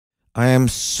I am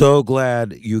so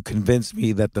glad you convinced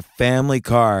me that the family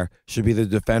car should be the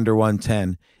Defender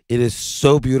 110. It is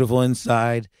so beautiful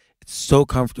inside. It's so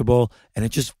comfortable, and it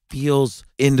just feels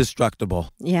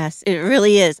indestructible. Yes, it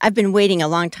really is. I've been waiting a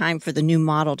long time for the new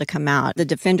model to come out. The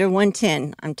Defender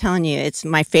 110, I'm telling you, it's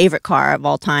my favorite car of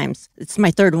all times. It's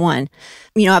my third one.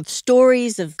 You know, I have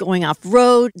stories of going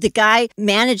off-road. The guy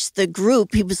managed the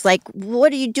group. He was like,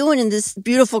 what are you doing in this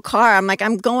beautiful car? I'm like,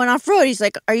 I'm going off-road. He's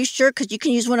like, are you sure? Because you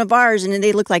can use one of ours. And then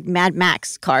they look like Mad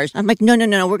Max cars. I'm like, no,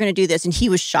 we're going to do this. And he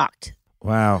was shocked.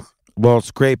 Wow. Well,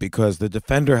 it's great because the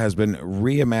Defender has been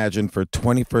reimagined for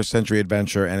 21st century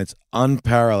adventure, and its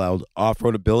unparalleled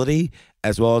off-road ability,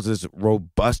 as well as its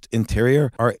robust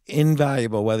interior, are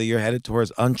invaluable whether you're headed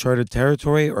towards uncharted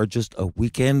territory or just a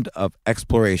weekend of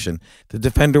exploration. The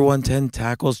Defender 110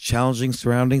 tackles challenging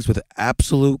surroundings with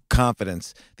absolute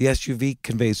confidence. The SUV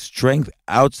conveys strength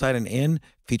outside and in,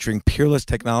 featuring peerless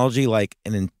technology like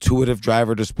an intuitive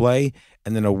driver display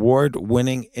and an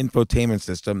award-winning infotainment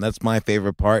system. That's my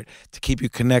favorite part, to keep you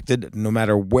connected no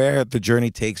matter where the journey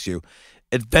takes you.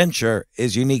 Adventure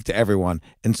is unique to everyone,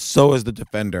 and so is the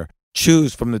Defender.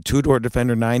 Choose from the two-door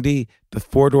Defender 90, the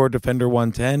four-door Defender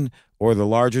 110, or the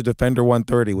larger Defender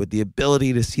 130 with the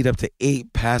ability to seat up to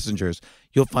 8 passengers.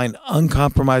 You'll find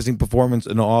uncompromising performance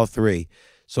in all three.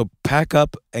 So pack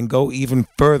up and go even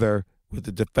further with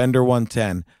the Defender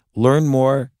 110. Learn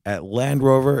more at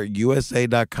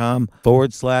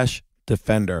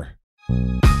LandRoverUSA.com/Defender.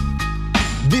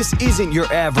 This isn't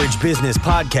your average business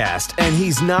podcast, and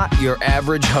he's not your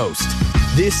average host.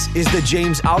 This is the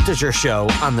James Altucher Show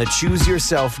on the Choose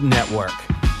Yourself Network.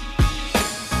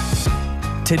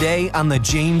 Today on the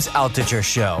James Altucher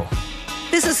Show.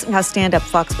 This is how stand-up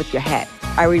fucks with your head.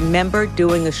 I remember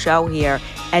doing a show here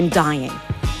and dying.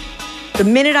 The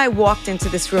minute I walked into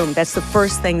this room, that's the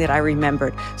first thing that I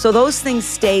remembered. So those things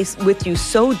stay with you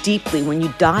so deeply. When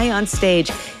you die on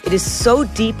stage, it is so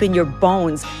deep in your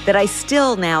bones that I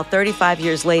still now, 35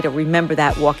 years later, remember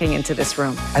that walking into this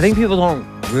room. I think people don't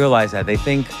realize that. They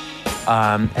think,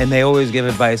 and they always give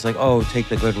advice like, oh, take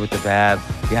the good with the bad.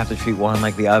 You have to treat one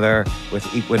like the other with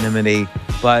equanimity.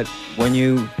 But when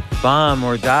you bomb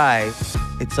or die,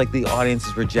 it's like the audience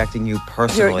is rejecting you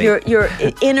personally. Your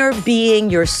inner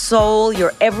being, your soul,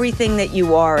 your everything that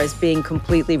you are is being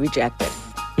completely rejected.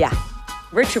 Yeah.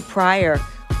 Richard Pryor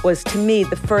was, to me,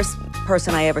 the first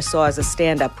person I ever saw as a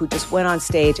stand-up who just went on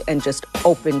stage and just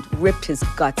ripped his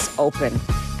guts open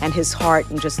and his heart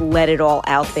and just let it all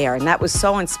out there. And that was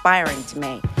so inspiring to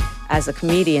me as a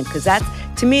comedian, because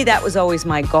to me, that was always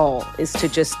my goal, is to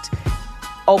just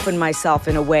open myself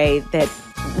in a way that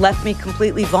left me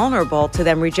completely vulnerable to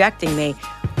them rejecting me.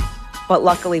 But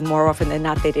luckily, more often than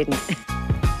not, they didn't.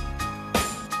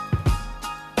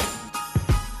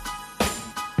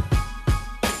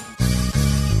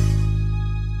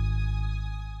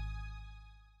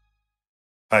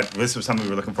 This was something we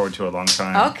were looking forward to a long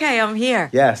time. Okay, I'm here.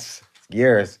 Yes,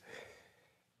 years.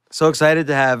 So excited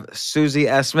to have Susie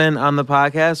Essman on the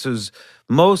podcast, who's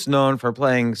most known for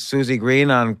playing Susie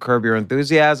Green on Curb Your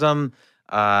Enthusiasm,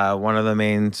 one of the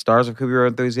main stars of Curb Your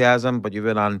Enthusiasm, but you've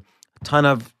been on a ton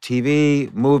of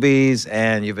TV, movies,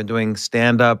 and you've been doing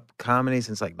stand-up comedy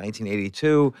since like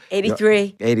 1982.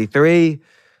 83. 83.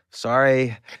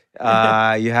 Sorry.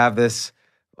 You have this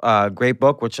great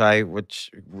book, which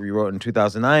we wrote in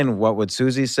 2009, What Would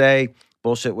Susie Say?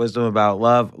 Bullshit Wisdom About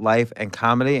Love, Life, and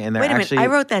Comedy. And Wait a minute, I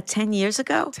wrote that 10 years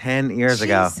ago? 10 years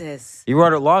ago. Jesus. You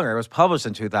wrote it longer. It was published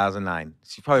in 2009.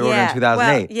 So you probably wrote it in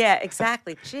 2008. Well, yeah,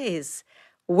 exactly. Jeez.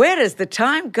 Where does the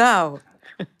time go?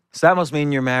 So that must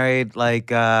mean you're married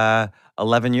like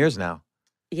 11 years now.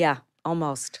 Yeah,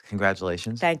 almost.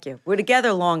 Congratulations. Thank you. We're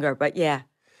together longer, but yeah.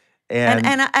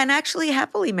 And actually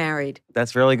happily married.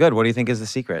 That's really good. What do you think is the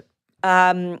secret?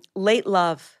 Late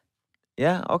love.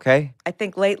 Yeah, okay. I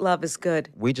think late love is good.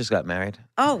 We just got married.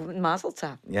 Oh, mazel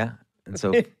tov. Yeah. And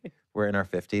so we're in our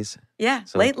 50s. Yeah.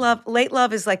 So late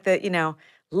love is like the,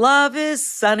 love is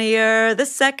sunnier the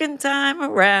second time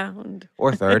around.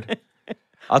 Or third.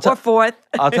 Or fourth.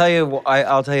 I'll tell you,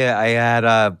 I had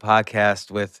a podcast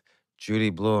with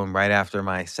Judy Blume right after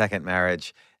my second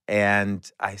marriage.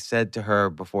 And I said to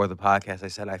her before the podcast, I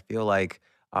said, I feel like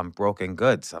I'm broken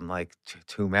goods. I'm like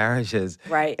two marriages.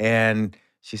 Right. And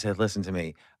she said, listen to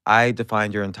me. I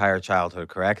defined your entire childhood,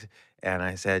 correct? And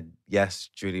I said, yes,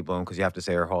 Judy Blume, because you have to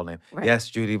say her whole name. Right. Yes,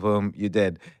 Judy Blume, you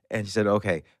did. And she said,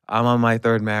 okay, I'm on my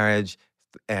third marriage,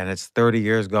 and it's 30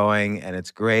 years going, and it's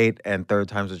great, and third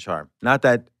time's a charm. Not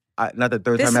that third time has to be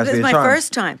a charm. This is my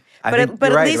first time. I But think at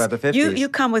you're right least about the 50s. you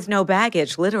come with no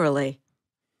baggage, literally.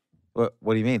 What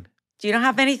do you mean? You don't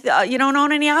have any. You don't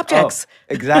own any objects.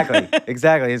 Oh, exactly.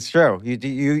 Exactly. It's true. You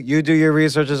do your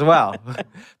research as well.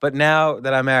 But now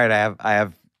that I'm married, I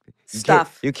have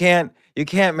Stuff. You can't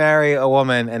marry a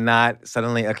woman and not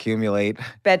suddenly accumulate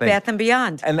Bed things. Bath and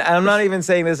Beyond. And I'm not even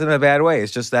saying this in a bad way.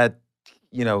 It's just that,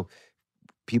 most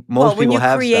when people you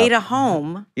have create stuff. a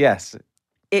home, Yes,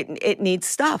 it needs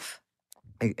stuff.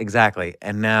 exactly.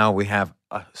 And now we have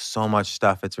so much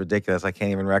stuff. It's ridiculous. I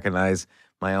can't even recognize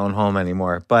my own home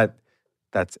anymore. But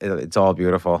it's all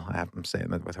beautiful. I'm saying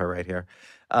that with her right here.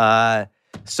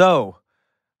 So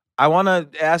I want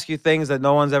to ask you things that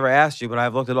no one's ever asked you, but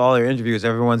I've looked at all your interviews.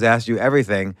 Everyone's asked you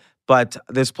everything. But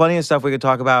there's plenty of stuff we could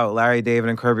talk about, Larry David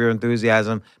and Curb Your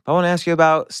Enthusiasm. But I want to ask you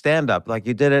about stand-up. Like,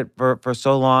 you did it for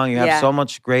so long. You have so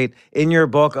much great in your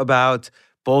book about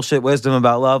bullshit wisdom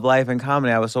about love, life, and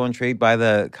comedy. I was so intrigued by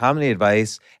the comedy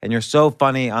advice. And you're so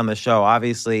funny on the show.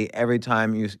 Obviously, every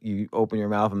time you open your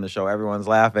mouth on the show, everyone's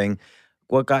laughing.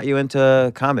 What got you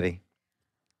into comedy?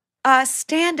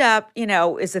 Stand-up,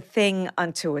 is a thing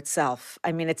unto itself.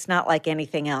 I mean, it's not like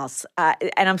anything else.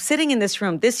 And I'm sitting in this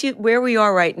room, where we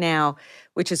are right now,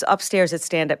 which is upstairs at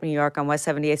Stand Up New York on West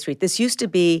 78th Street. This used to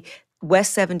be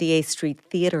West 78th Street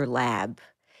Theater Lab.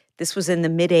 This was in the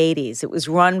mid-'80s. It was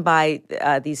run by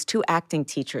these two acting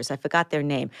teachers. I forgot their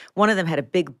name. One of them had a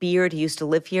big beard. He used to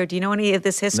live here. Do you know any of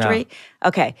this history? No.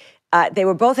 Okay. They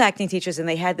were both acting teachers, and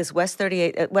they had this West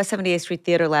 78th Street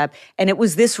Theater Lab, and it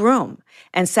was this room.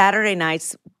 And Saturday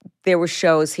nights, there were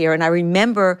shows here. And I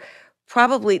remember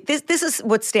probably, this is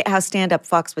how stand-up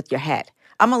fucks with your head.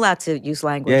 I'm allowed to use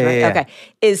language, right? Yeah. Okay.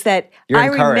 Is that You're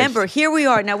encouraged. Remember, here we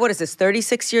are. Now, what is this,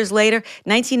 36 years later?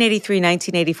 1983,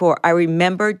 1984. I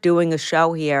remember doing a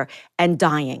show here and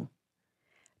dying.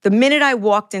 The minute I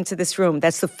walked into this room,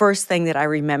 that's the first thing that I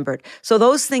remembered. So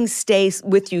those things stay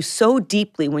with you so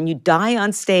deeply. When you die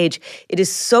on stage, it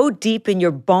is so deep in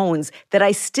your bones that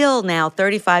I still now,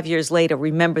 35 years later,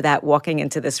 remember that walking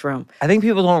into this room. I think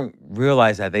people don't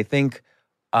realize that. They think,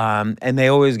 and they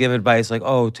always give advice like,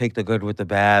 oh, take the good with the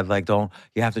bad. Like, you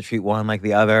have to treat one like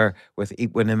the other with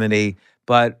equanimity.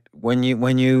 But when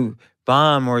you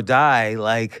bomb or die,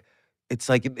 like, it's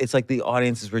like the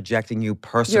audience is rejecting you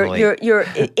personally. Your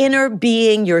inner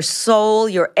being, your soul,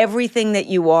 your everything that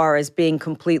you are is being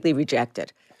completely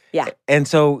rejected. Yeah. And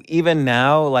so even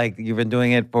now, like, you've been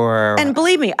doing it for... And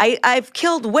believe me, I've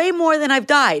killed way more than I've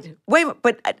died. Way more.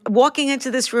 But walking into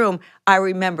this room, I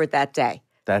remembered that day.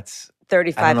 That's...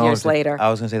 35 years later. I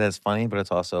was going to say that's funny, but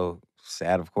it's also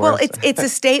sad, of course. Well, it's a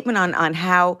statement on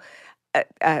how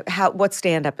what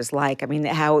stand-up is like. I mean,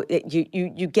 how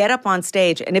you get up on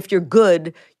stage, and if you're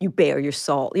good, you bare your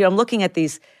soul. I'm looking at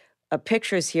these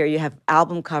pictures here. You have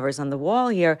album covers on the wall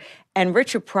here, and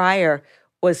Richard Pryor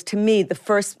was, to me, the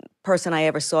first person I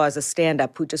ever saw as a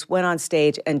stand-up who just went on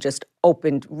stage and just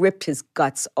ripped his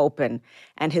guts open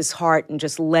and his heart and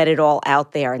just let it all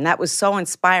out there. And that was so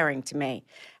inspiring to me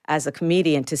as a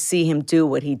comedian to see him do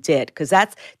what he did. Because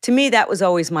to me, that was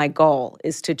always my goal,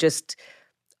 is to just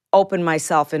open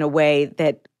myself in a way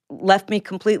that left me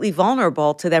completely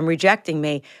vulnerable to them rejecting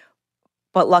me.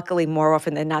 But luckily, more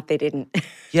often than not, they didn't.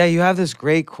 Yeah, you have this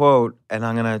great quote, and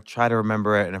I'm going to try to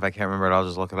remember it. And if I can't remember it, I'll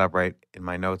just look it up right in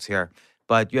my notes here.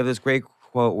 But you have this great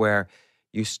quote where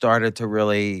you started to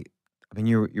really, I mean,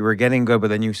 you were getting good, but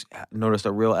then you noticed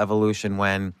a real evolution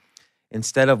when,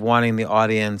 instead of wanting the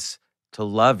audience to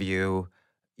love you,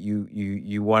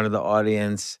 you wanted the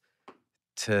audience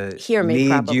to hear me, need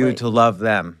probably. you to love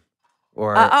them.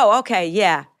 Or okay,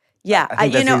 yeah. I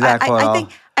think that's the exact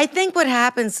quote. I think what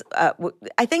happens,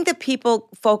 I think that people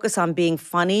focus on being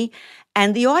funny,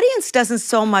 and the audience doesn't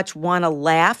so much want to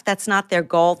laugh. That's not their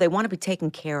goal. They want to be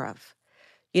taken care of.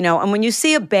 And when you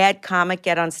see a bad comic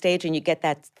get on stage and you get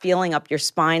that feeling up your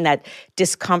spine, that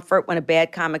discomfort when a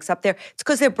bad comic's up there, it's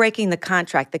because they're breaking the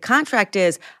contract. The contract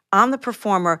is, I'm the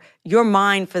performer, you're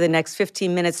mine for the next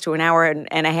 15 minutes to an hour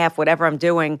and a half, whatever I'm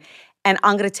doing, and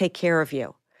I'm going to take care of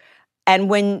you. And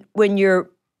when you're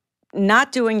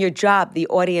not doing your job, the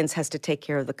audience has to take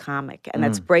care of the comic, and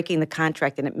that's breaking the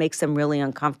contract, and it makes them really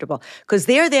uncomfortable because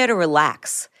they're there to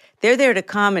relax. They're there to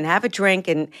come and have a drink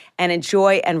and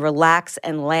enjoy and relax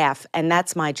and laugh, and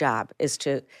that's my job, is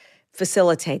to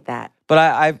facilitate that. But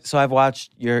I've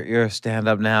watched your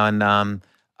stand-up now,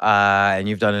 and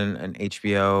you've done an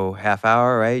HBO half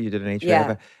hour, right? You did an HBO half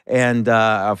hour. And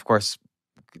of course,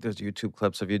 there's YouTube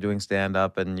clips of you doing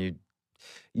stand-up, and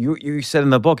you said in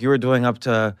the book you were doing up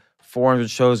to 400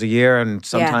 shows a year, and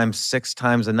sometimes 6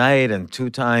 times a night, and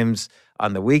 2 times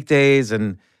on the weekdays,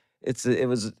 and it's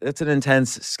an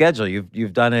intense schedule.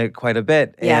 You've done it quite a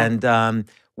bit, and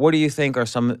what do you think are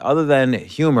some, other than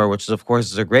humor, which is, of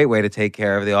course, is a great way to take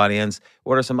care of the audience,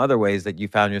 what are some other ways that you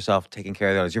found yourself taking care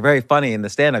of the audience? You're very funny in the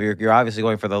stand-up. You're obviously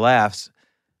going for the laughs.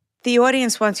 The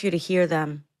audience wants you to hear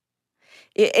them.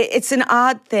 It's an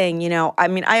odd thing, you know. I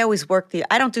mean, I always work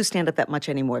I don't do stand-up that much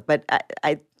anymore, but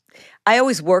I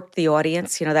always worked the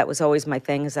audience. You know, that was always my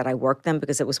thing, is that I worked them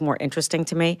because it was more interesting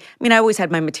to me. I mean, I always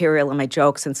had my material and my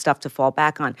jokes and stuff to fall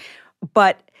back on.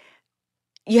 But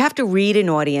you have to read an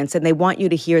audience, and they want you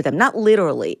to hear them, not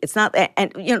literally. It's not,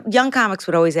 and you know, young comics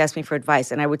would always ask me for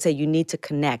advice, and I would say, you need to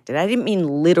connect. And I didn't mean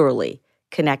literally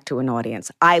connect to an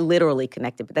audience. I literally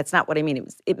connected, but that's not what I mean.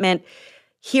 It meant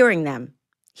hearing them,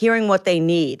 hearing what they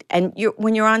need. And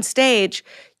when you're on stage,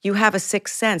 you have a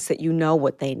sixth sense that you know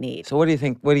what they need. So what do you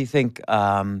think? What do you think?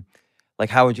 Like,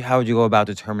 how would you go about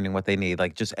determining what they need?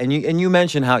 Like, and you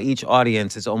mentioned how each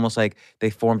audience is almost like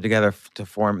they form together to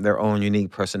form their own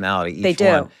unique personality. Each They do.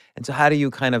 one. And so, how do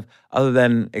you kind of, other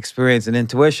than experience and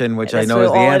intuition, which I That's know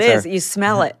is the all answer? it is. You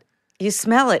smell it. You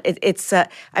smell it. It's.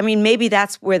 I mean, maybe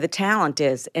that's where the talent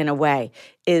is, in a way,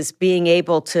 is being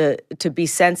able to be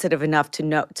sensitive enough to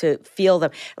know, to feel them.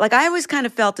 Like, I always kind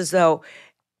of felt as though,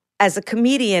 as a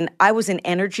comedian, I was an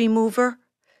energy mover.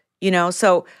 You know,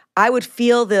 so I would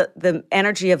feel the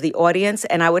energy of the audience,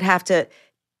 and I would have to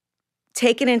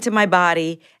take it into my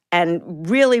body and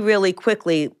really, really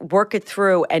quickly work it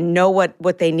through and know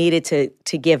what they needed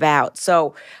to give out.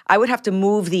 So I would have to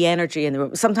move the energy in the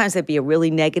room. Sometimes there'd be a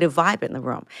really negative vibe in the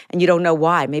room, and you don't know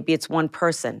why. Maybe it's one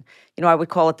person. You know, I would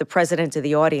call it the president of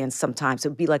the audience sometimes. It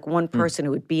would be like one person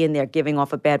who would be in there giving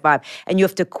off a bad vibe. And you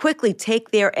have to quickly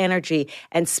take their energy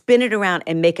and spin it around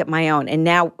and make it my own. And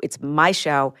now it's my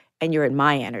show, and you're in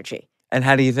my energy. And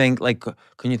how do you think, like,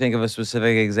 can you think of a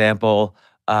specific example?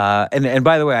 And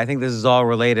by the way, I think this is all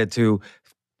related to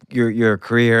your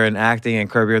career in acting and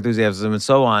Curb Your Enthusiasm and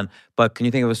so on. But can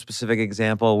you think of a specific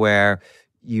example where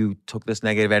you took this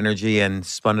negative energy and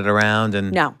spun it around?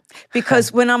 And No,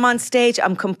 because when I'm on stage,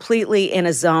 I'm completely in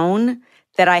a zone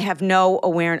that I have no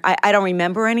awareness. I don't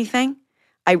remember anything.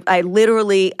 I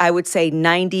literally, I would say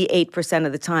 98%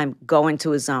 of the time, go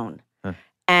into a zone.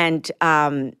 And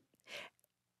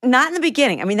not in the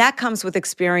beginning. I mean, that comes with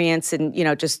experience and, you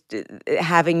know, just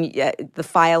having the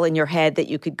file in your head that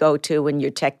you could go to, and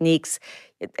your techniques.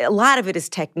 A lot of it is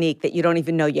technique that you don't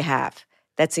even know you have.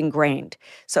 That's ingrained.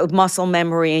 So muscle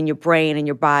memory in your brain and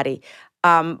your body.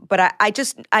 But I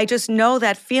just know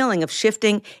that feeling of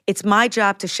shifting. It's my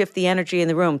job to shift the energy in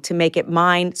the room, to make it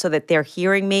mine, so that they're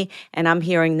hearing me and I'm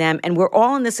hearing them. And we're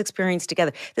all in this experience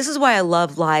together. This is why I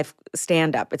love live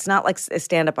stand-up. It's not like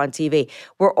stand-up on TV.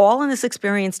 We're all in this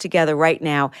experience together right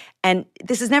now. And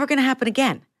this is never going to happen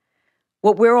again.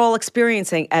 What we're all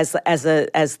experiencing as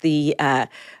the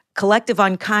collective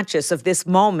unconscious of this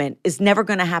moment is never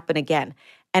going to happen again.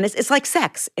 And it's like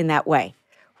sex in that way.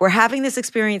 We're having this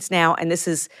experience now, and this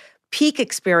is peak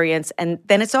experience, and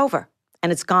then it's over,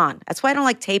 and it's gone. That's why I don't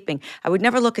like taping. I would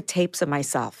never look at tapes of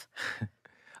myself.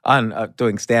 On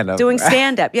doing stand-up. Doing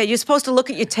stand-up. Yeah, you're supposed to look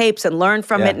at your tapes and learn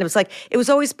from it, and it was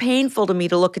always painful to me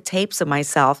to look at tapes of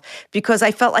myself, because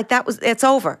I felt like it's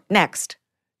over, next.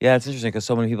 Yeah, it's interesting because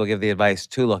so many people give the advice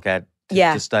to look at,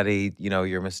 to study, you know,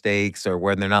 your mistakes or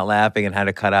when they're not laughing and how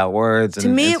to cut out words. To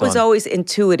me, it was always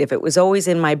intuitive. It was always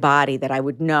in my body that I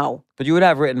would know. But you would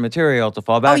have written material to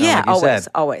fall back on, like you said.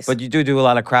 Always. But you do a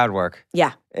lot of crowd work.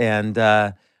 Yeah. And,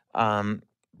 but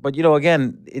you know,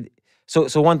 again,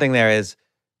 so one thing there is,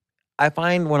 I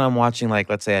find when I'm watching, like,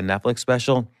 let's say a Netflix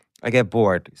special, I get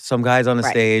bored. Some guy's on a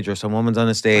stage or some woman's on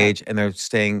a stage and they're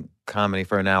saying comedy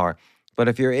for an hour. But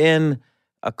if you're in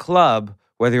a club,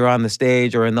 whether you're on the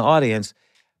stage or in the audience,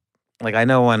 like, I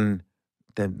know when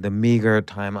the meager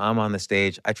time I'm on the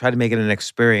stage, I try to make it an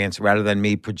experience rather than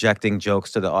me projecting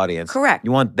jokes to the audience. Correct.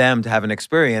 You want them to have an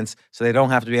experience so they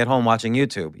don't have to be at home watching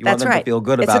YouTube. You want them to feel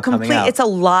good about coming out. It's a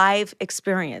live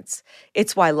experience.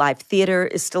 It's why live theater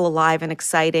is still alive and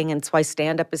exciting, and it's why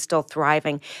stand-up is still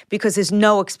thriving, because there's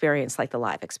no experience like the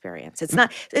live experience.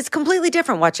 It's completely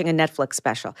different watching a Netflix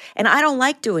special. And I don't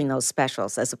like doing those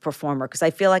specials as a performer, because I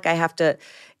feel like I have to,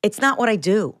 it's not what I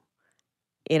do.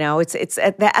 You know,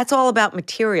 that's all about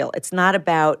material. It's not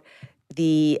about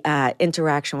the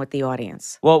interaction with the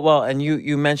audience. Well, and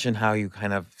you mentioned how you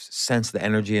kind of sense the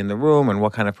energy in the room and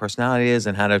what kind of personality it is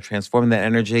and how to transform that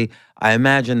energy. I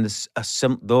imagine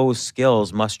those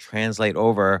skills must translate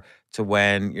over to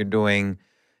when you're doing,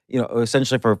 you know,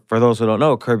 essentially for those who don't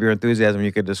know, Curb Your Enthusiasm,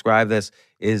 you could describe this,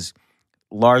 is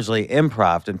largely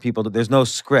improv, and there's no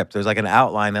script. There's like an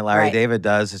outline that Larry David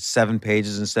does. It's 7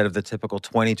 pages instead of the typical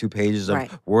 22 pages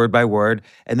of word by word.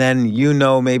 And then, you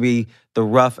know, maybe the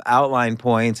rough outline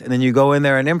points, and then you go in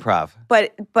there and improv.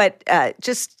 But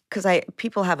just because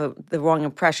people have the wrong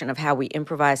impression of how we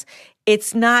improvise,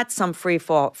 it's not some free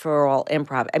for all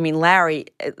improv. I mean,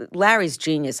 Larry's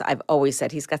genius. I've always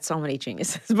said he's got so many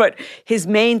geniuses, but his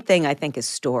main thing I think is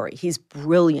story. He's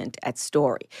brilliant at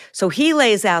story. So he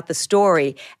lays out the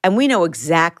story, and we know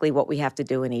exactly what we have to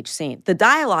do in each scene. The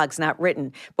dialogue's not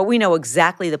written, but we know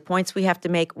exactly the points we have to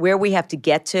make, where we have to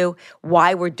get to,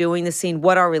 why we're doing the scene,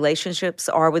 what our relationships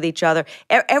are with each other.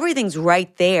 Everything's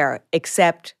right there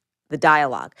except the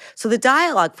dialogue. So the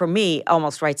dialogue for me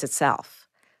almost writes itself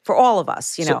for all of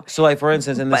us, you know. So like for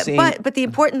instance, in the scene, but the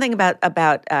important thing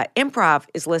about improv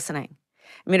is listening.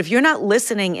 I mean, if you're not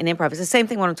listening in improv, it's the same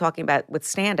thing when I'm talking about with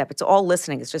stand-up. It's all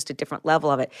listening. It's just a different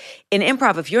level of it. In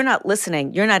improv, if you're not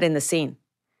listening, you're not in the scene.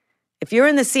 If you're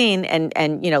in the scene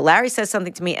and you know, Larry says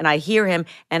something to me and I hear him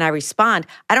and I respond,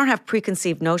 I don't have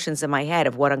preconceived notions in my head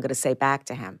of what I'm going to say back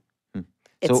to him.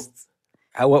 So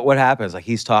what happens? Like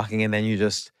he's talking and then you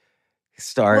just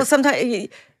start. Well, sometimes, you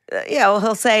know,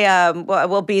 he'll say, well,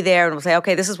 we'll be there, and we'll say,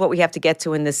 okay, this is what we have to get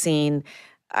to in the scene.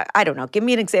 I don't know. Give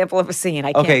me an example of a scene.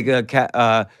 I can't. Okay, good.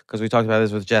 Because we talked about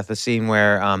this with Jeff, the scene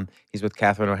where he's with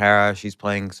Catherine O'Hara. She's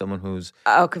playing someone who's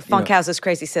Funkhouse's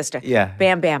crazy sister. Yeah.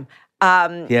 Bam Bam.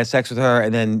 He has sex with her,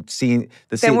 and then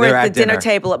then we're at the dinner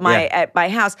table at my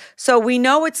house. So we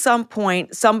know at some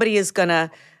point somebody is going to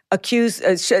accuse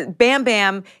Bam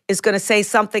Bam is going to say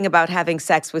something about having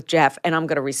sex with Jeff, and I'm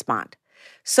going to respond.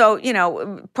 So, you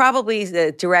know, probably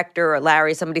the director or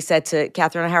Larry, somebody said to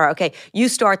Catherine O'Hara, okay, you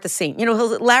start the scene. You know,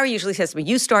 Larry usually says to me,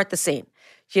 you start the scene,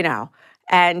 you know,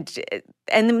 and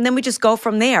then we just go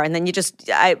from there. And then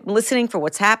I'm listening for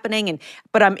what's happening.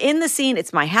 But I'm in the scene.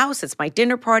 It's my house. It's my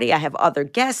dinner party. I have other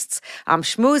guests. I'm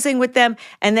schmoozing with them.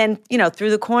 And then, you know,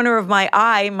 through the corner of my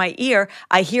eye, my ear,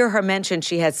 I hear her mention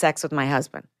she had sex with my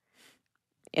husband,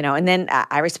 you know, and then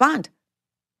I respond.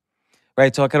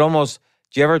 Right. So I could almost...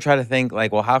 Do you ever try to think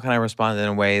like, well, how can I respond in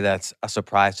a way that's a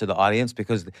surprise to the audience?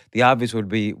 Because the obvious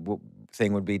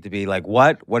thing would be to be like,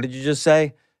 what? What did you just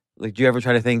say? Like, do you ever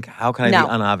try to think, how can I be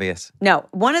unobvious? No.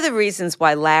 One of the reasons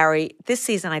why Larry, this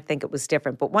season I think it was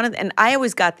different, but and I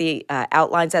always got the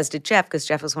outlines, as did Jeff, because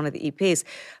Jeff was one of the EPs.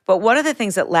 But one of the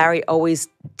things that Larry always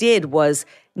did was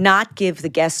not give the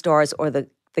guest stars or the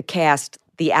cast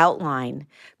the outline,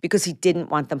 because he didn't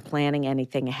want them planning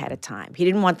anything ahead of time. He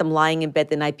didn't want them lying in bed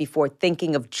the night before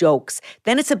thinking of jokes.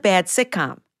 Then it's a bad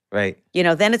sitcom. Right. You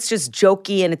know, then it's just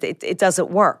jokey and it doesn't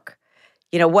work.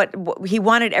 You know, what he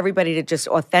wanted everybody to just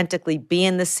authentically be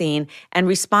in the scene and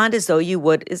respond as though you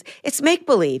would. It's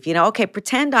make-believe, you know. Okay,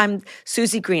 pretend I'm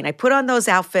Susie Green. I put on those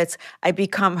outfits. I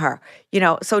become her. You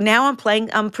know, so now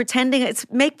I'm pretending it's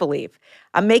make-believe.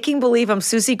 I'm making believe I'm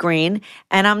Susie Green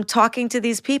and I'm talking to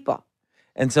these people.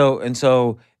 And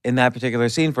so in that particular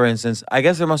scene, for instance, I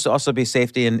guess there must also be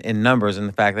safety in numbers, and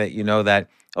the fact that you know that,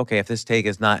 okay, if this take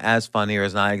is not as funny or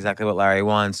is not exactly what Larry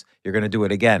wants, you're going to do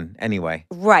it again anyway.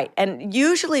 Right. And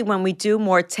usually when we do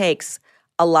more takes,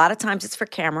 a lot of times it's for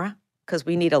camera, because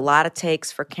we need a lot of takes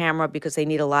for camera, because they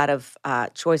need a lot of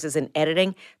choices in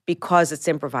editing, because it's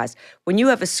improvised. When you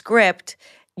have a script,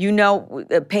 you know,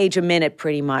 a page a minute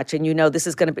pretty much, and you know this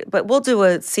is going to be, but we'll do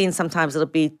a scene sometimes it'll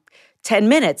be 10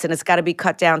 minutes, and it's got to be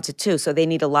cut down to 2, so they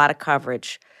need a lot of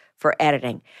coverage for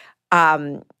editing.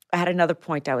 I had another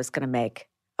point I was going to make.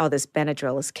 Oh, this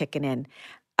Benadryl is kicking in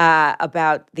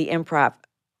about the improv.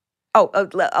 Oh,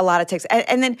 a lot of takes.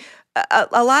 And then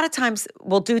a lot of times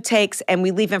we'll do takes and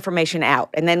we leave information out,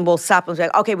 and then we'll stop and say,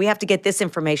 okay, we have to get this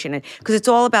information in, because it's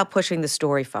all about pushing the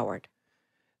story forward.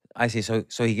 I see. So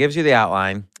he gives you the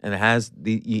outline, and it has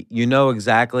you know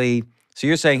exactly. So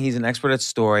you're saying he's an expert at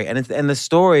story, and the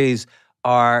stories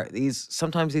are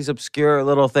sometimes these obscure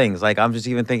little things. Like I'm just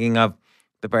even thinking of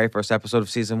the very first episode of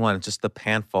season 1. It's just the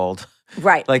pantfold.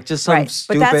 Right. Like just some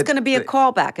stupid... But that's going to be a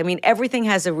callback. I mean, everything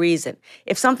has a reason.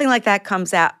 If something like that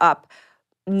comes up,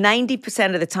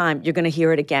 90% of the time, you're going to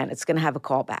hear it again. It's going to have a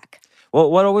callback. Well,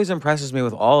 what always impresses me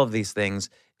with all of these things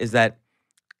is that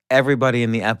everybody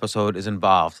in the episode is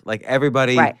involved. Like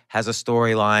everybody has a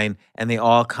storyline, and they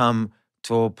all come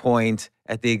to a point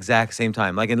at the exact same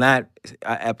time. Like in that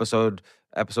episode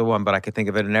 1, but I could think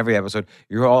of it in every episode.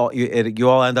 You all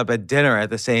end up at dinner at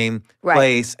the same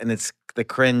place, and it's the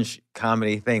cringe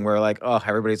comedy thing where like, oh,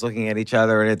 everybody's looking at each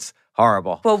other, and it's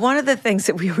horrible. Well, one of the things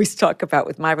that we always talk about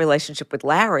with my relationship with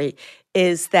Larry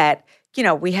is that, you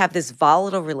know, we have this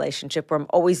volatile relationship where I'm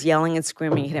always yelling and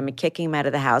screaming at him and kicking him out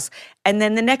of the house. And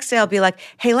then the next day I'll be like,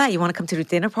 hey, Larry, you want to come to the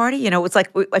dinner party? You know, it's like,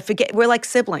 I forget, we're like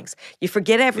siblings. You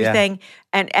forget everything.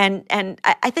 Yeah. And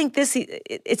I think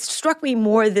it struck me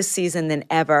more this season than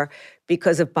ever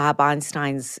because of Bob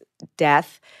Einstein's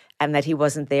death. and that he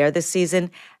wasn't there this season,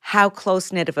 how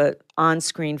close-knit of a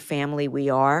on-screen family we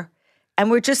are. And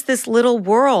we're just this little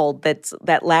world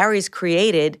that Larry's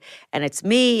created, and it's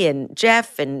me and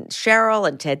Jeff and Cheryl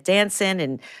and Ted Danson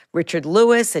and Richard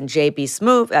Lewis and J.B.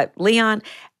 Smoove, Leon.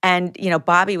 And,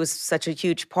 Bobby was such a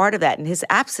huge part of that. In his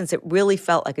absence, it really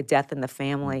felt like a death in the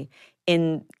family,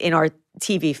 in our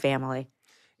TV family.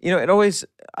 It always,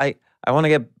 I want to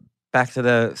get back to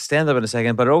the stand-up in a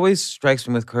second, but it always strikes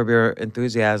me with Curb Your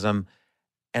Enthusiasm,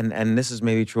 and this is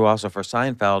maybe true also for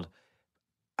Seinfeld.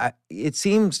 It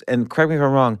seems, and correct me if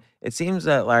I'm wrong, it seems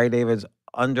that Larry David's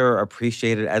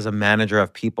underappreciated as a manager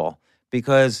of people,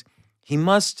 because he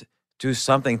must do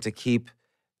something to keep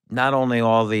not only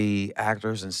all the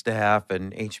actors and staff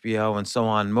and HBO and so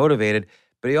on motivated,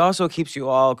 but he also keeps you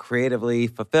all creatively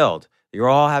fulfilled. You're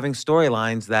all having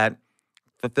storylines that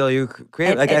fulfill you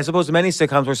creatively. Like, as opposed to many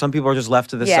sitcoms where some people are just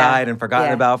left to the side and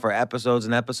forgotten about for episodes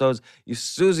and episodes.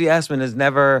 Susie Essman is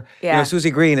never,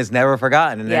 Susie Green is never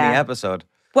forgotten in any episode.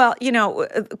 Well,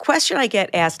 a question I get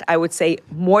asked, I would say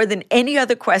more than any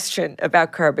other question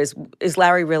about Curb is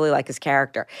Larry really like his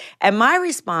character? And my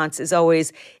response is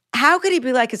always, how could he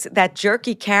be like that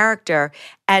jerky character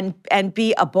and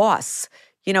be a boss?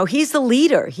 He's the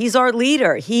leader. He's our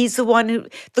leader. He's the one who,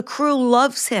 the crew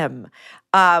loves him.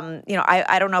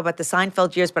 I don't know about the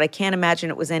Seinfeld years, but I can't imagine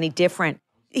it was any different.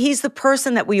 He's the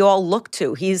person that we all look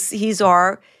to. He's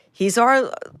our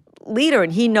leader,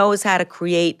 and he knows how to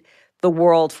create the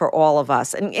world for all of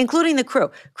us, and including the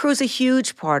crew. Crew's a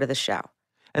huge part of the show.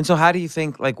 And so how do you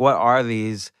think, what are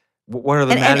these, what are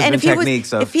the management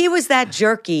techniques of... If he was that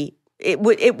jerky, it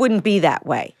wouldn't be that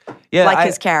way,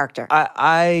 his character.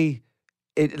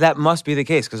 That must be the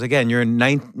case, because again, you're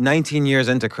 19 years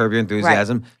into Curb Your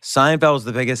Enthusiasm. Right. Seinfeld was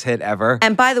the biggest hit ever.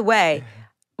 And by the way,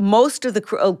 most of the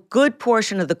crew, a good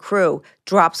portion of the crew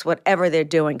drops whatever they're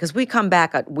doing, because we come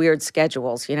back at weird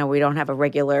schedules. We don't have a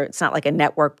regular, it's not like a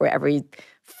network where every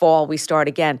fall we start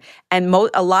again. And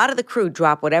a lot of the crew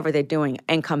drop whatever they're doing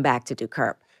and come back to do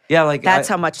Curb. Yeah, that's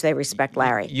how much they respect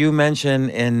Larry. You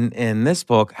mentioned in this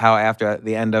book how after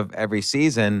the end of every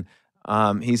season,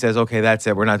 he says, okay, that's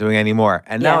it, we're not doing any more.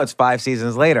 And now it's 5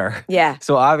 seasons later. Yeah.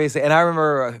 So obviously, and I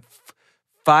remember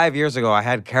 5 years ago, I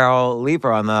had Carol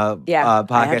Leiper on the podcast.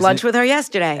 I had lunch with her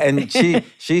yesterday. And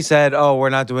she said, oh,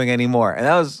 we're not doing any more. And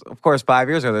that was, of course, 5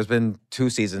 years ago. There's been 2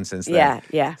 seasons since then.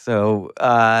 Yeah. So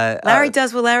Larry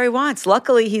does what Larry wants.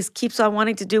 Luckily, he keeps on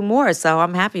wanting to do more, so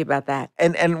I'm happy about that.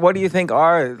 And what do you think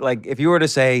are, if you were to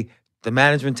say the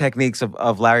management techniques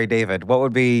of Larry David, what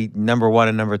would be number 1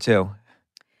 and number 2?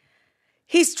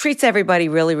 He treats everybody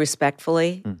really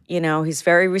respectfully. He's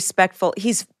very respectful.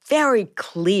 He's very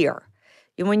clear.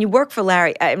 When you work for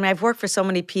Larry, I've worked for so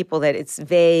many people that it's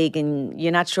vague and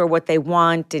you're not sure what they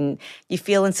want and you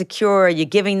feel insecure. You're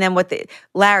giving them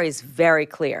Larry's very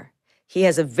clear. He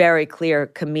has a very clear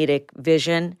comedic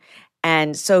vision.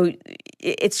 And so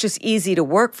it's just easy to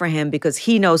work for him because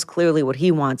he knows clearly what he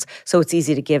wants. So it's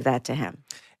easy to give that to him.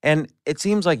 And it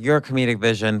seems like your comedic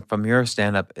vision from your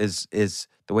stand-up is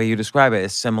the way you describe it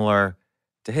is similar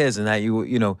to his, in that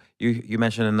you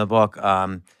mentioned in the book,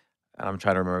 I'm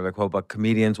trying to remember the quote, but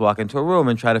comedians walk into a room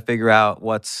and try to figure out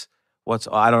what's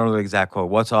I don't know the exact quote,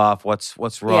 what's off,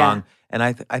 what's wrong. Yeah. And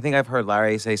I think I've heard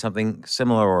Larry say something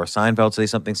similar, or Seinfeld say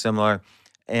something similar.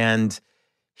 And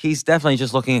he's definitely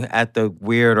just looking at the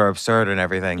weird or absurd and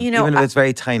everything, even if it's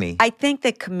very tiny. I think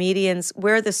that comedians,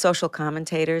 we're the social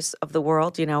commentators of the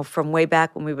world, from way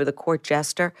back when we were the court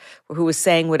jester, who was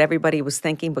saying what everybody was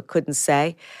thinking but couldn't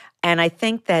say. And I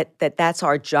think that's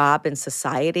our job in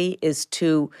society, is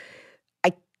to...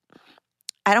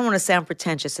 I don't want to sound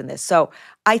pretentious in this. So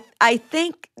I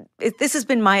think this has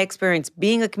been my experience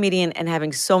being a comedian and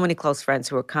having so many close friends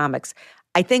who are comics.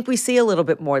 I think we see a little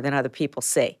bit more than other people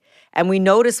see. And we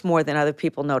notice more than other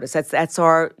people notice. That's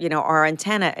our, our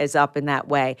antenna is up in that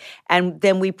way. And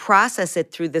then we process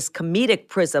it through this comedic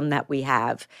prism that we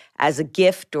have as a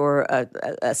gift or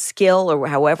a skill, or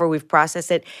however we've processed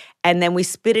it. And then we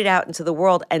spit it out into the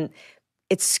world, and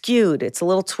it's skewed. It's a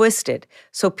little twisted.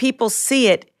 So people see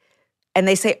it and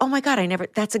they say, oh my God,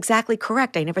 that's exactly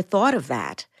correct. I never thought of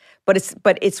that.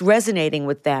 But it's resonating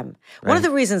with them. Right. One of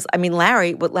the reasons,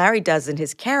 what Larry does in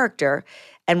his character,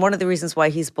 and one of the reasons why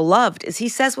he's beloved, is he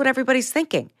says what everybody's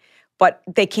thinking, but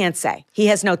they can't say. He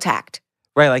has no tact.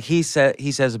 Right, he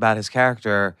says about his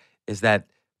character is that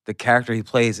the character he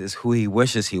plays is who he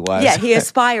wishes he was. Yeah, he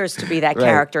aspires to be that Right.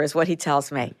 character, is what he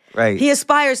tells me. Right. He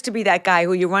aspires to be that guy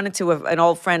who you run into an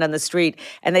old friend on the street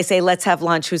and they say, let's have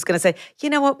lunch, who's going to say, you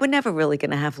know what, we're never really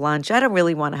going to have lunch. I don't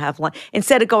really want to have lunch.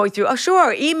 Instead of going through, oh,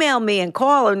 sure, email me and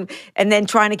call and then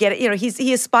trying to get it. You know,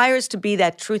 he aspires to be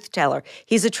that truth teller.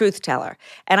 He's a truth teller.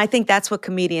 And I think that's what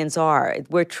comedians are.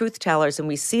 We're truth tellers, and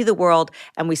we see the world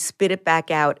and we spit it back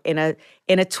out in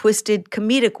a twisted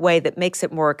comedic way that makes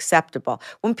it more acceptable.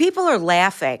 When people are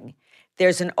laughing,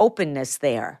 there's an openness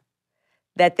there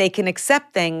that they can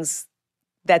accept things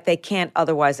that they can't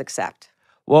otherwise accept.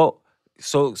 Well,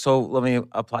 so let me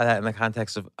apply that in the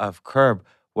context of Curb.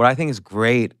 What I think is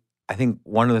great, I think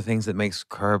one of the things that makes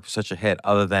Curb such a hit,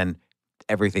 other than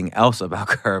everything else about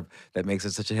Curb that makes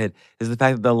it such a hit, is the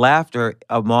fact that the laughter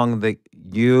among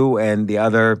you and the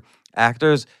other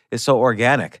actors is so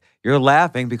organic. You're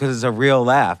laughing because it's a real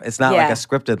laugh. It's not like a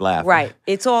scripted laugh. Right.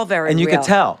 It's all very and you real. could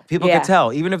tell. People could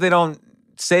tell, even if they don't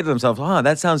say to themselves,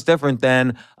 that sounds different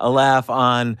than a laugh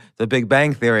on The Big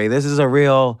Bang Theory. This is a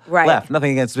real laugh.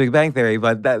 Nothing against The Big Bang Theory,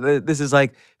 but this is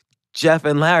like Jeff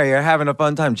and Larry are having a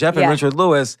fun time. Jeff and Richard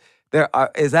Lewis,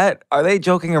 are they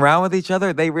joking around with each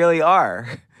other? They really are.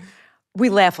 We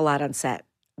laugh a lot on set.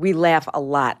 We laugh a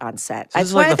lot on set. So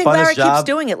That's why I think Larry job. keeps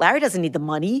doing it. Larry doesn't need the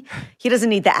money. He doesn't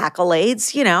need the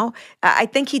accolades, you know. I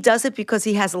think he does it because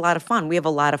he has a lot of fun. We have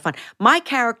a lot of fun. My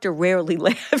character rarely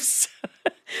laughs,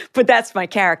 but that's my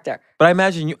character. But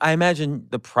I imagine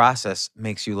the process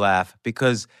makes you laugh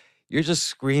because you're just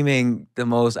screaming the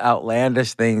most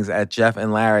outlandish things at Jeff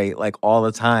and Larry like all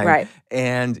the time. Right.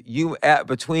 And you,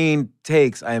 between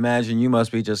takes, I imagine you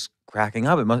must be just cracking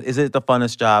up. Is it the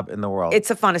funnest job in the world? It's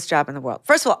the funnest job in the world.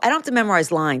 First of all, I don't have to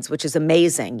memorize lines, which is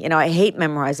amazing. You know, I hate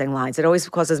memorizing lines. It always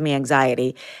causes me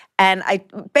anxiety. And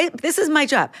this is my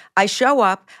job. I show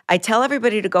up, I tell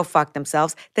everybody to go fuck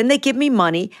themselves, then they give me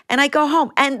money, and I go home.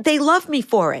 And they love me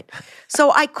for it.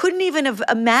 So I couldn't even have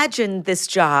imagined this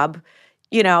job.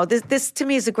 You know, this to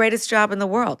me is the greatest job in the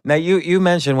world. Now, you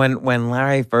mentioned when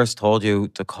Larry first told you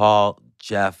to call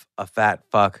Jeff a fat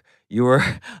fuck, you were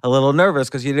a little nervous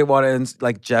because you didn't want to,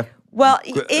 like, Jeff. Well,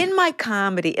 in my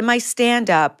comedy, in my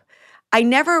stand-up, I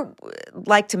never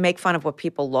like to make fun of what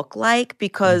people look like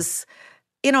because,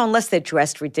 you know, unless they're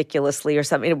dressed ridiculously or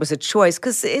something, it was a choice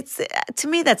because to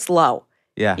me, that's low.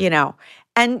 Yeah. You know.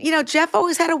 And, you know, Jeff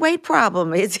always had a weight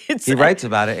problem. He writes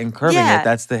about it in Curbing It.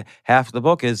 That's the half of the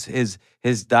book is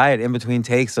his diet in between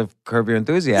takes of Curb Your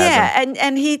Enthusiasm. Yeah,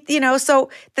 and he, you know, so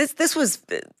this was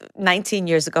 19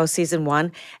 years ago, season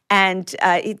 1, and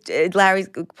Larry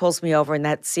pulls me over in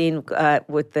that scene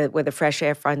where the fresh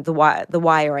air front, the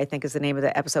Wire, I think is the name of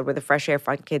the episode, where the fresh air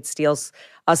front kid steals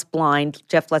us blind.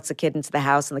 Jeff lets the kid into the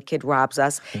house, and the kid robs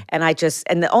us. And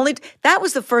that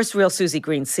was the first real Susie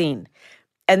Green scene.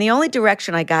 And the only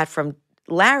direction I got from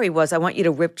Larry was, I want you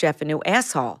to rip Jeff a new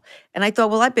asshole. And I thought,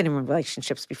 well, I've been in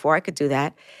relationships before. I could do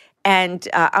that. And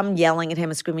I'm yelling at him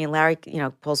and screaming, and Larry, you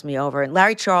know, pulls me over. And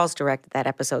Larry Charles directed that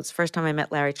episode. It's the first time I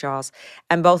met Larry Charles.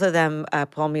 And both of them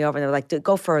pull me over, and they're like,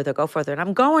 go further, go further. And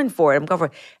I'm going for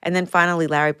it. And then finally,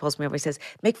 Larry pulls me over. He says,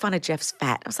 make fun of Jeff's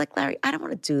fat. I was like, Larry, I don't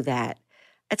want to do that.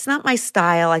 It's not my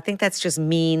style. I think that's just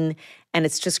mean, and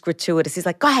it's just gratuitous. He's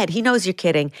like, go ahead. He knows you're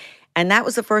kidding. And that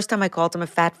was the first time I called him a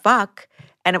fat fuck.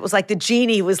 And it was like the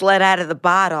genie was let out of the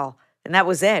bottle. And that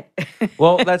was it.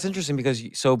 Well, that's interesting because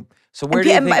so where do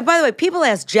you think... By the way, people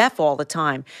ask Jeff all the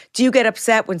time, do you get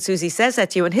upset when Susie says that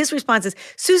to you? And his response is,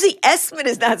 Susie Essman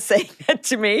is not saying that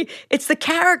to me. It's the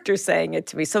character saying it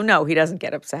to me. So no, he doesn't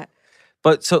get upset.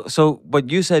 But but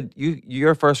you said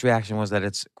your first reaction was that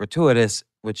it's gratuitous,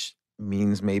 which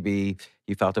means maybe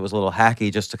you felt it was a little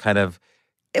hacky just to kind of...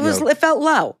 It felt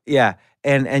low. Yeah.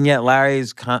 And yet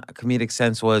Larry's comedic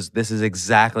sense was this is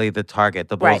exactly the target,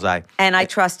 the bullseye. Right. And I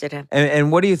trusted him.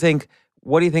 And what do you think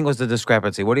was the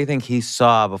discrepancy? What do you think he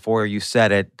saw before you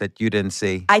said it that you didn't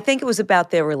see? I think it was about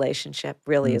their relationship,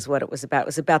 really, is what it was about. It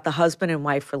was about the husband and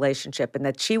wife relationship, and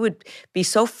that she would be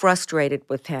so frustrated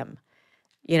with him,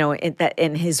 you know,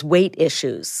 in his weight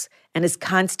issues and his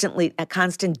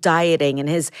constant dieting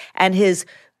and his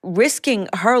risking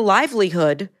her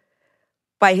livelihood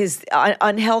by his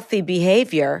unhealthy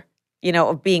behavior, you know,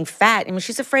 of being fat. I mean,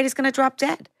 she's afraid he's going to drop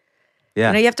dead. Yeah.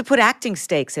 You know, you have to put acting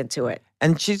stakes into it.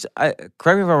 And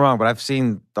correct me if I'm wrong, but I've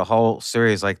seen the whole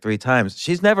series like 3 times.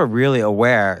 She's never really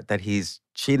aware that he's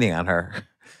cheating on her.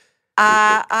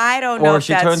 I don't know if that's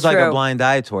true. Or she turns like a blind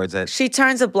eye towards it. She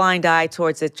turns a blind eye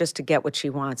towards it just to get what she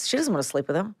wants. She doesn't want to sleep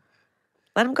with him.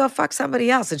 Let him go fuck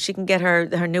somebody else and she can get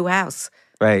her new house.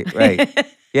 Right.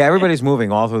 Yeah, everybody's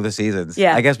moving all through the seasons.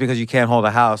 Yeah. I guess because you can't hold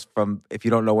a house from if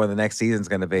you don't know when the next season's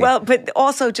going to be. Well, but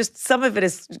also just some of it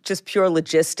is just pure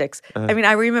logistics. I mean,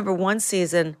 I remember one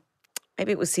season,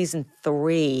 maybe it was season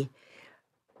 3.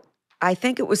 I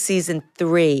think it was season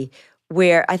 3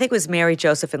 where I think it was Mary,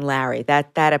 Joseph, and Larry,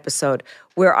 that episode,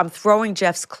 where I'm throwing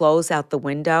Jeff's clothes out the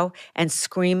window and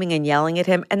screaming and yelling at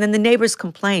him. And then the neighbors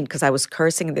complained because I was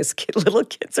cursing and there's little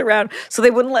kids around. So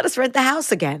they wouldn't let us rent the house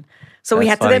again. So we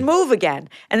That's had to then funny. move again.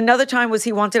 And another time was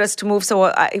he wanted us to move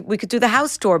so we could do the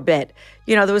house tour bit.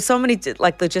 You know, there was so many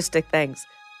like logistic things.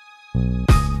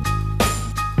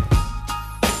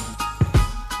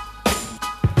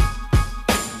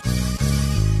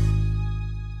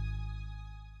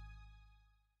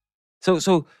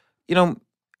 So you know,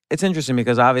 it's interesting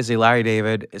because obviously Larry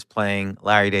David is playing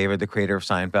Larry David, the creator of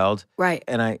Seinfeld. Right.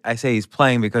 And I say he's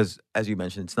playing because, as you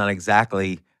mentioned, it's not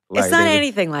exactly Larry It's not David.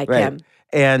 anything like Right. him.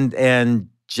 And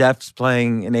Jeff's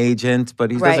playing an agent,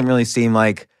 but he Right. doesn't really seem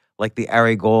like the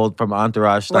Ari Gold from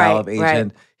Entourage style of Right, right.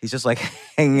 agent. He's just like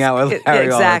hanging out with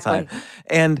Larry all the time.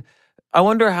 And I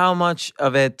wonder how much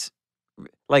of it,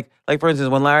 like for instance,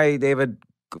 when Larry David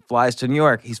flies to New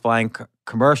York, he's flying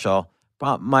commercial.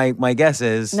 My guess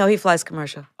is No, he flies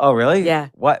commercial. Oh, really? Yeah.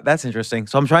 What? That's interesting.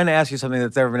 So I'm trying to ask you something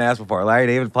that's never been asked before. Larry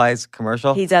David flies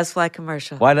commercial. He does fly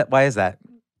commercial. Why is that?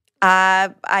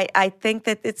 I think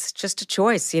that it's just a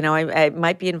choice. You know, it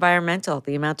might be environmental.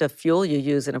 The amount of fuel you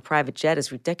use in a private jet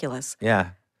is ridiculous. Yeah,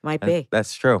 Might be.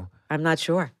 that's true. I'm not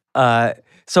sure.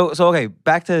 So okay,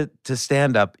 back to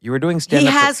stand up. You were doing stand He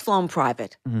up. has flown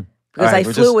private because All right, I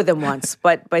we're flew just- with him once,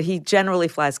 but he generally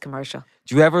flies commercial.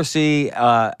 Do you ever see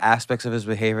aspects of his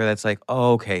behavior that's like,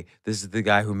 oh, okay, this is the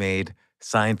guy who made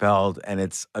Seinfeld, and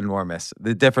it's enormous.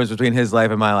 The difference between his life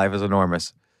and my life is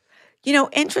enormous. You know,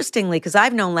 interestingly, because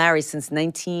I've known Larry since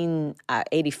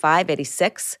 1985,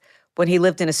 86, when he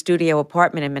lived in a studio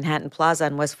apartment in Manhattan Plaza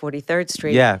on West 43rd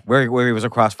Street. Yeah, where he was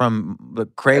across from the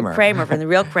Kramer. Kramer, from the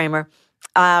real Kramer.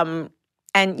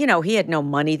 And, you know, he had no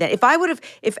money then. If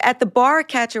at the bar at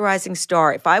Catch a Rising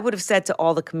Star, if I would have said to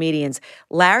all the comedians,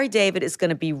 Larry David is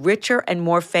going to be richer and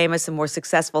more famous and more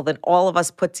successful than all of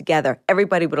us put together,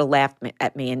 everybody would have laughed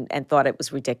at me and thought it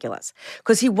was ridiculous.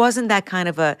 Because he wasn't that kind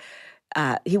of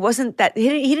he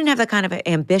didn't have that kind of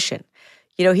ambition.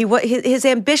 You know, his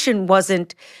ambition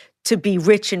wasn't to be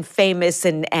rich and famous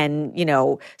and you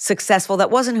know, successful. That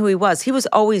wasn't who he was. He was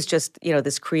always just, you know,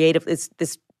 this creative,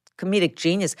 this comedic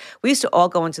genius. We used to all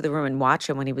go into the room and watch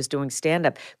him when he was doing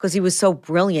stand-up because he was so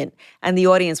brilliant, and the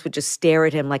audience would just stare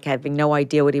at him like having no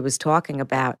idea what he was talking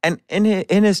about. And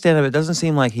in his stand-up, it doesn't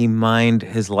seem like he mined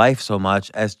his life so much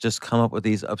as just come up with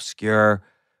these obscure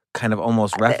kind of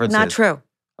almost references. Not true.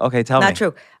 Okay, tell me. Not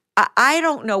true. I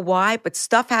don't know why, but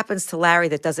stuff happens to Larry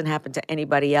that doesn't happen to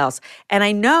anybody else. And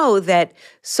I know that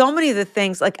so many of the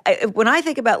things, like when I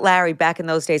think about Larry back in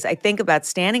those days, I think about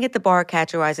standing at the bar at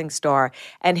Catch a Rising Star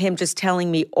and him just telling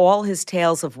me all his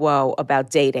tales of woe about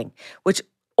dating, which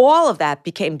all of that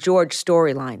became George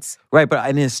storylines. Right, but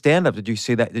in his stand-up, did you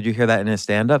see that? Did you hear that in his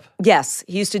stand-up? Yes,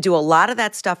 he used to do a lot of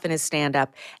that stuff in his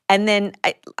stand-up. And then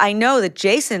I know that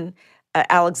Jason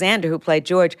Alexander, who played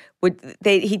George,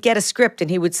 he'd get a script and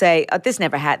he would say, "This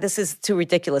never happened. This is too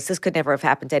ridiculous. This could never have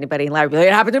happened to anybody." And Larry would be like,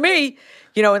 "It happened to me."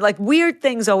 You know, and like weird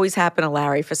things always happen to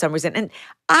Larry for some reason. And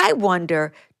I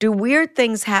wonder, do weird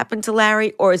things happen to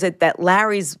Larry, or is it that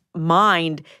Larry's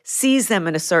mind sees them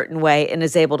in a certain way and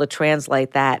is able to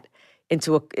translate that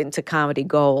into comedy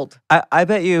gold? I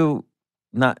bet you,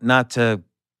 not to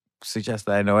suggest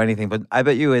that I know anything, but I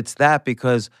bet you it's that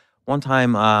because one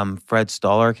time Fred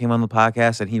Stoller came on the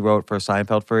podcast and he wrote for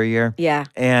Seinfeld for a year. Yeah.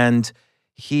 And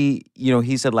he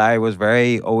said Larry was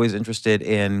always interested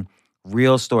in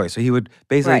real stories. So he would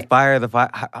basically fire the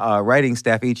writing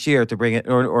staff each year to bring in,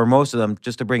 or most of them,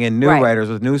 just to bring in new writers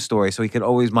with new stories so he could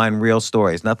always mine real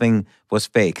stories. Nothing was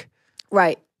fake.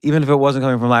 Right. Even if it wasn't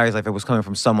coming from Larry's life, it was coming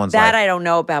from someone's life. That I don't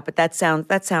know about, but that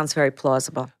sounds very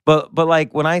plausible. But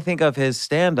like when I think of his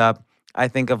stand-up, I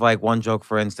think of like one joke,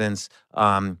 for instance,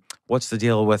 what's the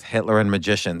deal with Hitler and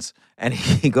magicians? And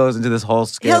he goes into this whole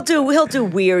skit. He'll do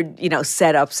weird, you know,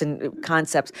 setups and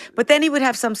concepts, but then he would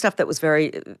have some stuff that was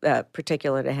very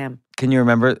particular to him. Can you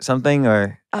remember something?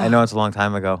 Or I know it's a long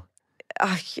time ago.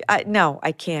 No,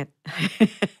 I can't.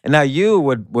 And now you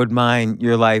would mind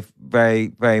your life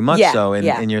very, very much so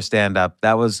in your stand-up.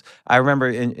 That was, I remember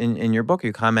in your book,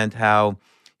 you comment how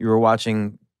you were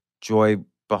watching Joy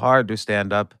Behar do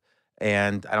stand-up,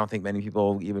 and I don't think many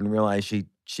people even realize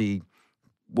she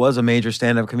was a major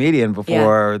stand-up comedian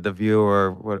before The View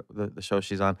or the show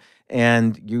she's on.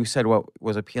 And you said what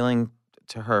was appealing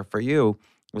to her for you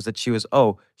was that she's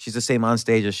the same on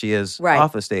stage as she is Right.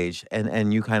 off the stage,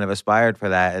 and you kind of aspired for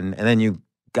that, and then you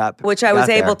which I was got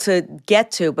able there. to get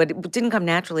to, but it didn't come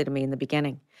naturally to me in the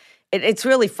beginning. It's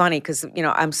really funny because,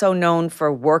 I'm so known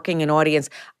for working an audience.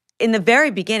 In the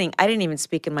very beginning, I didn't even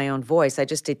speak in my own voice. I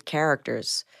just did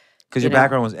characters. Because your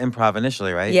background was improv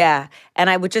initially, right? Yeah. And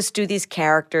I would just do these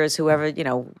characters, whoever,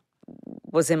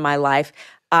 was in my life.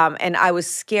 And I was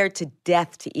scared to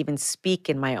death to even speak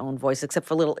in my own voice, except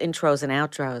for little intros and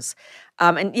outros.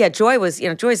 And yeah,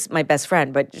 Joy's my best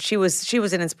friend, but she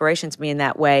was an inspiration to me in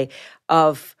that way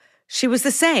of, she was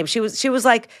the same. She was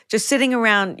like just sitting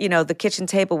around, the kitchen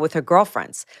table with her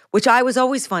girlfriends, which I was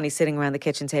always funny sitting around the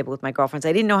kitchen table with my girlfriends.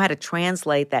 I didn't know how to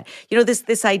translate that.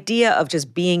 This idea of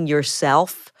just being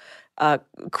yourself,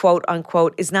 quote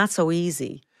unquote, is not so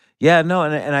easy. Yeah, no,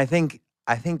 and I think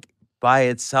by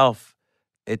itself,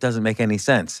 it doesn't make any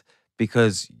sense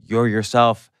because you're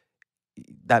yourself.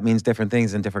 That means different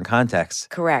things in different contexts.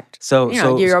 Correct. So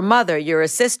you're a mother, you're a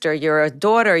sister, you're a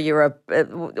daughter, you're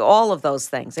all of those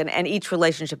things, and each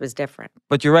relationship is different.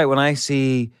 But you're right. When I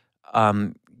see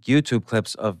YouTube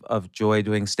clips of Joy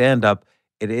doing stand up,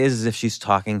 it is as if she's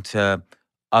talking to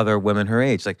other women her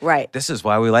age. Like, right. This is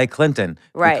why we like Clinton,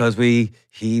 right? Because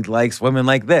he likes women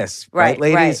like this, right,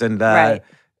 ladies? And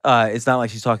it's not like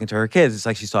she's talking to her kids. It's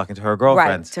like she's talking to her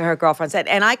girlfriends. Right, to her girlfriends.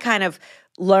 And I kind of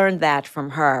learned that from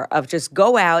her, of just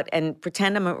go out and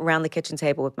pretend I'm around the kitchen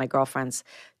table with my girlfriends,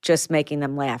 just making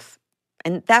them laugh.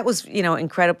 And that was,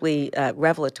 incredibly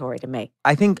revelatory to me.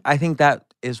 I think that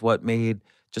is what made,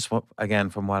 again,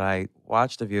 from what I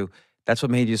watched of you, that's what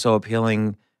made you so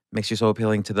appealing, makes you so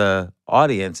appealing to the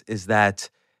audience, is that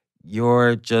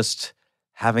you're just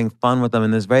having fun with them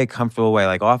in this very comfortable way.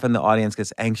 Like often the audience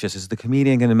gets anxious. Is the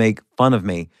comedian going to make fun of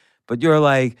me? But you're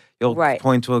like, you'll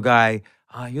point to a guy,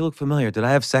 you look familiar. Did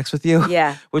I have sex with you?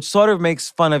 Yeah. Which sort of makes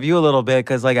fun of you a little bit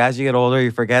because like as you get older, you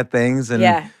forget things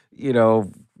and,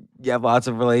 you have lots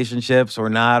of relationships or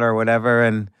not or whatever.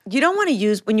 And you don't want to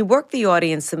use, when you work the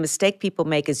audience, the mistake people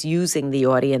make is using the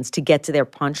audience to get to their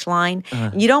punchline.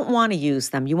 You don't want to use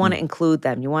them. You want to include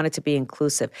them. You want it to be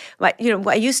inclusive. But,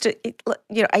 I used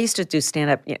to do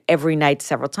stand-up every night,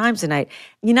 several times a night.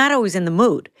 You're not always in the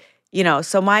mood.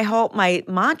 So my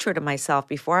mantra to myself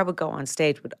before I would go on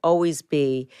stage would always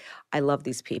be, I love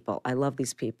these people. I love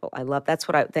these people. That's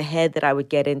what the head that I would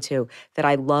get into, that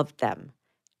I loved them.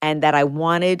 And that I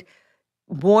wanted,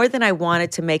 more than I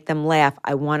wanted to make them laugh,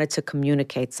 I wanted to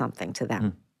communicate something to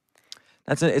them.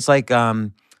 It's like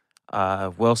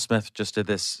Will Smith just did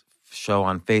this show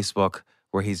on Facebook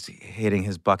where he's hitting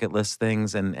his bucket list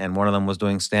things, and one of them was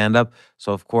doing stand-up.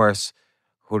 So, of course,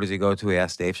 who does he go to? He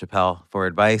asked Dave Chappelle for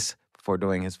advice before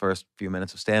doing his first few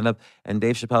minutes of stand-up. And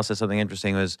Dave Chappelle said something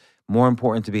interesting. It was more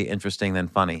important to be interesting than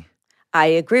funny. I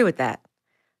agree with that.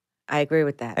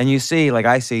 And you see, like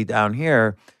I see down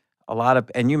here, a lot of,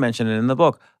 and you mentioned it in the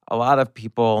book, a lot of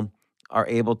people are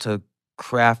able to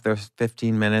craft their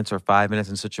 15 minutes or 5 minutes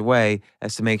in such a way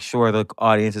as to make sure the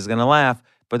audience is going to laugh.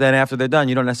 But then after they're done,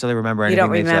 you don't necessarily remember anything. You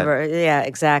don't remember. Yeah,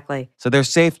 exactly. So they're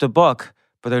safe to book,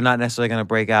 but they're not necessarily going to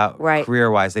break out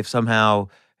career-wise. They've somehow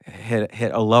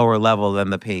hit a lower level than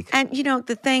the peak. And,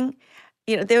 the thing...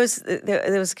 there was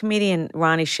a comedian,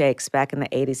 Ronnie Shakes, back in the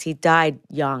 80s. He died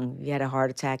young. He had a heart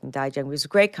attack and died young. He was a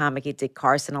great comic. He did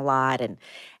Carson a lot.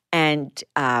 And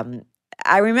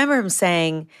I remember him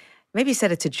saying, maybe he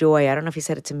said it to Joy. I don't know if he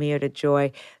said it to me or to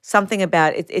Joy. Something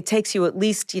about it takes you at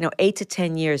least, 8 to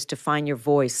 10 years to find your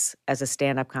voice as a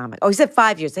stand-up comic. Oh, he said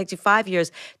 5 years. It takes you 5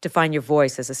 years to find your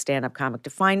voice as a stand-up comic, to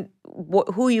find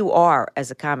who you are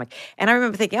as a comic. And I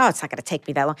remember thinking, it's not going to take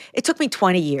me that long. It took me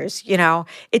 20 years,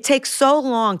 It takes so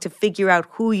long to figure out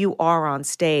who you are on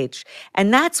stage.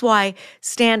 And that's why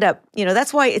stand-up,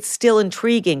 that's why it's still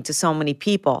intriguing to so many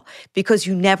people, because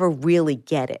you never really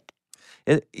get it.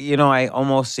 I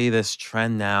almost see this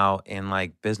trend now in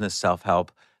like business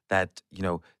self-help that,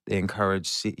 they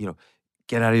encourage,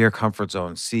 get out of your comfort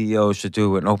zone. CEOs should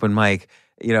do an open mic,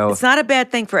 It's not a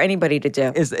bad thing for anybody to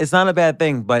do. It's not a bad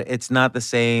thing, but it's not the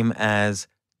same as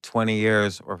 20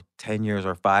 years or 10 years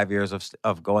or 5 years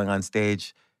of going on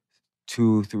stage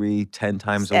 2, 3, 10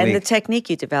 times a week. And the technique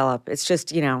you develop, it's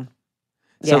just, yeah.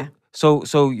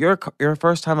 So your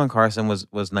first time on Carson was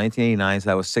 1989, so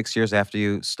that was 6 years after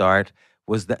you start.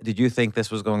 Did you think this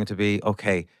was going to be,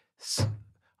 okay,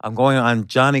 I'm going on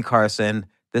Johnny Carson,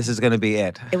 this is going to be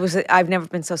it? I've never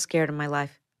been so scared in my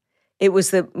life. It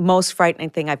was the most frightening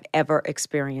thing I've ever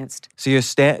experienced. So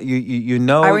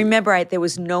I remember there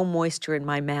was no moisture in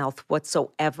my mouth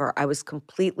whatsoever. I was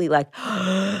completely like,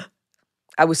 I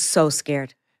was so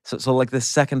scared. So like the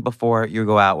second before you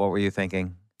go out, what were you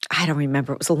thinking? I don't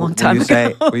remember. It was a long time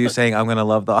ago. Were you saying, I'm going to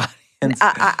love the audience?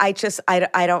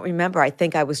 I don't remember. I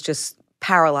think I was just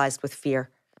paralyzed with fear.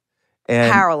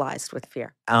 And, paralyzed with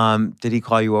fear. Did he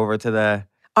call you over to the...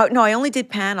 Oh, no, I only did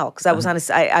panel because I was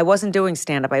I wasn't doing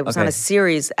stand-up. I was on a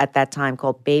series at that time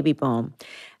called Baby Boom.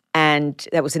 And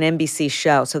that was an NBC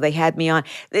show. So they had me on.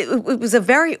 It was a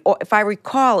very, if I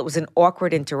recall, it was an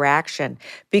awkward interaction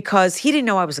because he didn't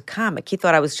know I was a comic. He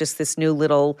thought I was just this new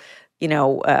little,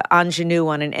 ingenue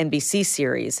on an NBC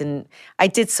series. And I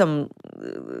did some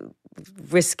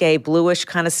risque, bluish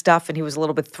kind of stuff, and he was a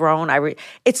little bit thrown.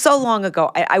 It's so long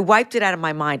ago. I wiped it out of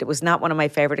my mind. It was not one of my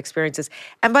favorite experiences.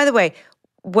 And by the way,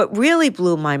 what really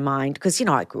blew my mind, because,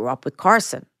 I grew up with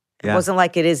Carson. It wasn't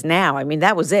like it is now. I mean,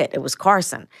 that was it. It was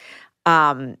Carson.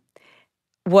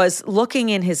 Was looking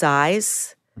in his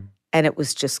eyes, and it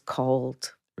was just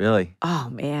cold. Really? Oh,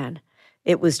 man.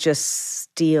 It was just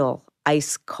steel,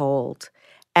 ice cold.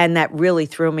 And that really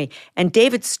threw me. And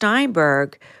David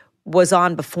Steinberg was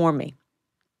on before me.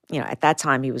 At that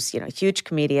time, he was, a huge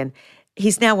comedian.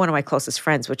 He's now one of my closest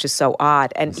friends, which is so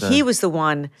odd. And he was the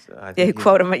one,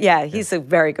 quote him, he's a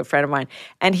very good friend of mine.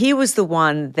 And he was the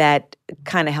one that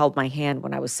kind of held my hand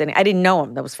when I was sitting. I didn't know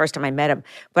him. That was the first time I met him.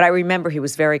 But I remember he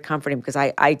was very comforting because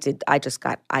I just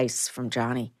got ice from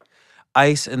Johnny.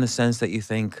 Ice in the sense that you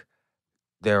think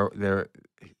there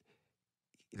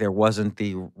wasn't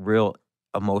the real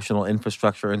emotional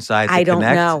infrastructure inside to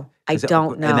connect? I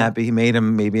don't know. And that he made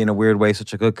him maybe in a weird way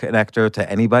such a good connector to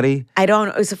anybody? I don't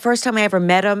know. It was the first time I ever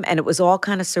met him, and it was all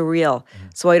kind of surreal.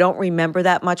 So I don't remember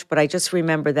that much, but I just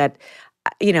remember that,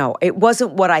 it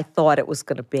wasn't what I thought it was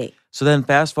going to be. So then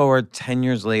fast forward 10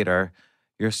 years later,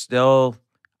 you're still,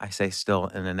 I say still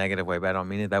in a negative way, but I don't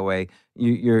mean it that way.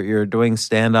 You're doing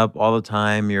stand-up all the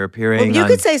time. You're appearing you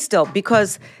could say still,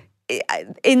 because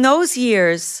in those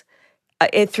years,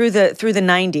 through the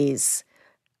 90s,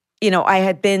 I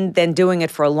had been then doing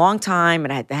it for a long time,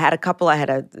 and I had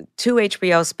 2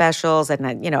 HBO specials,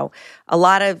 and a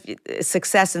lot of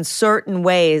success in certain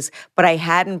ways, but I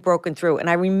hadn't broken through. And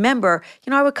I remember,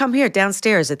 I would come here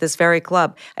downstairs at this very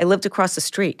club. I lived across the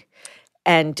street.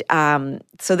 And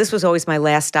so this was always my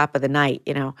last stop of the night,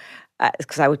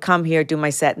 because I would come here, do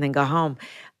my set, and then go home.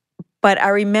 But I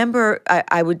remember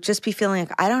I would just be feeling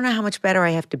like, I don't know how much better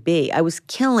I have to be. I was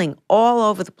killing all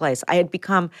over the place. I had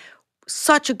become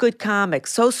such a good comic,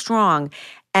 so strong,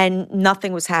 and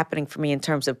nothing was happening for me in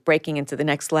terms of breaking into the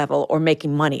next level or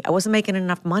making money. I wasn't making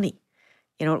enough money.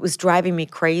 It was driving me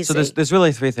crazy. So there's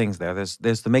really 3 things there. There's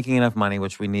the making enough money,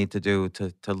 which we need to do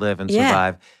to live and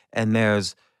survive. And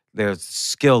there's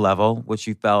skill level, which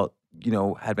you felt,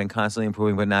 had been constantly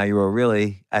improving, but now you were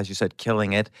really, as you said,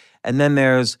 killing it. And then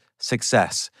there's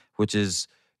success, which is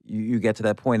you get to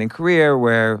that point in career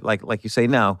where, like you say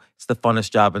now, it's the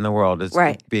funnest job in the world. It's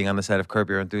being on the set of Curb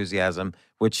Your Enthusiasm,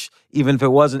 which even if it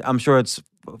wasn't, I'm sure it's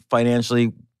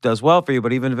financially does well for you,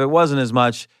 but even if it wasn't as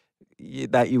much,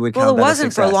 that you would count that as success. Well, it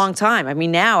wasn't for a long time. I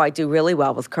mean, now I do really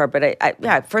well with Curb,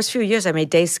 but first few years I made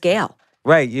day scale.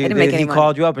 Right, he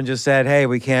called you up and just said, "Hey,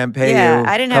 we can't pay you."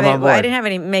 I didn't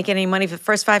have make any money for the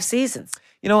first 5 seasons.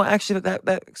 Actually,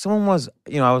 that someone was,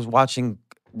 I was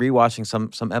rewatching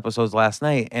some episodes last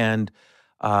night, and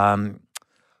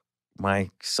my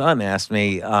son asked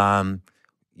me,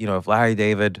 if Larry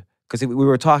David, because we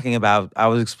were talking about, I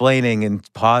was explaining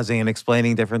and pausing and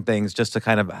explaining different things just to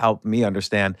kind of help me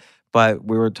understand. But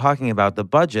we were talking about the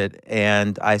budget,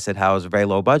 and I said how it was a very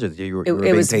low budget. You were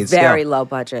being was paid very scale. Low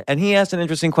budget. And he asked an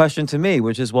interesting question to me,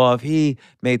 which is, well, if he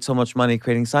made so much money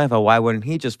creating Seinfeld, why wouldn't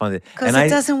he just fund it? Because it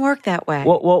doesn't work that way.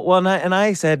 And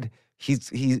I said,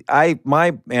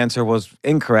 my answer was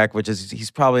incorrect, which is he's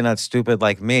probably not stupid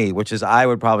like me, which is I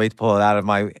would probably pull it out of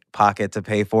my pocket to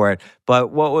pay for it.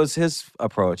 But what was his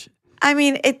approach? I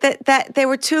mean, that they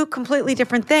were 2 completely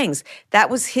different things. That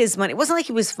was his money. It wasn't like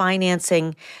he was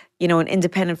financing, an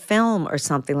independent film or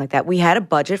something like that. We had a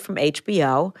budget from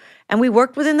HBO, and we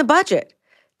worked within the budget.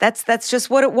 That's just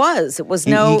what it was. It was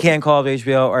He can't call up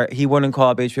HBO, or he wouldn't call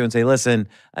up HBO and say, "Listen,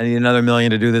 I need another $1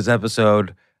 million to do this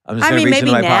episode. I'm just going to reach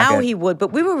into my pocket." Maybe now he would,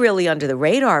 but we were really under the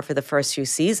radar for the first few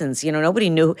seasons. Nobody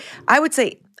knew. I would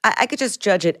say I could just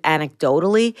judge it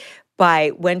anecdotally by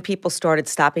when people started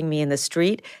stopping me in the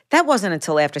street. That wasn't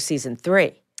until after season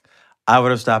 3. I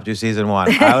would have stopped you season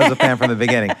 1. I was a fan from the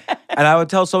beginning. And I would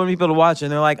tell so many people to watch,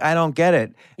 and they're like, "I don't get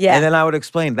it." Yeah. And then I would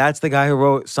explain, that's the guy who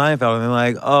wrote Seinfeld. And they're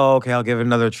like, "Oh, okay, I'll give it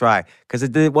another try." Because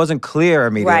it wasn't clear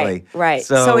immediately. Right.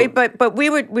 But we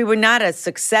were not a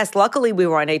success. Luckily, we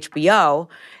were on HBO,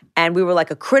 And we were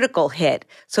like a critical hit.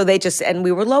 So and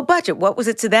we were low budget. What was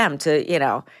it to them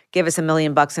to, give us $1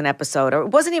 million an episode? Or it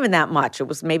wasn't even that much. It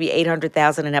was maybe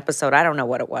 $800,000 an episode. I don't know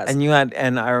what it was.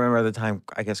 And I remember at the time,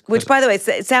 I guess. Which, by the way,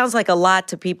 it sounds like a lot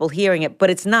to people hearing it, but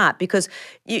it's not, because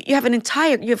you have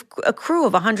a crew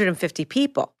of 150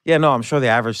 people. Yeah, no, I'm sure the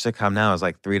average sitcom now is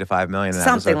like $3 to $5 million.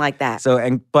 Something like that.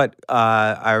 So, but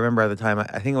I remember at the time,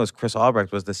 I think it was Chris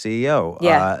Albrecht was the CEO.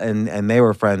 Yeah. And they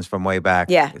were friends from way back.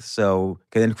 Yeah. So,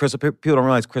 and people don't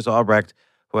realize Chris Albrecht,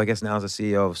 who I guess now is the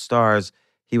CEO of Starz,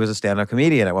 he was a stand-up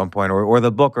comedian at one point, or the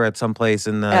booker at some place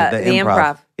in the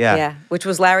improv. Yeah, which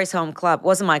was Larry's home club.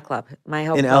 Wasn't my club. My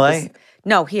home in club LA? was,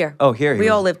 no, here. Oh, here. We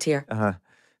all lived here.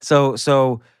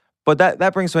 But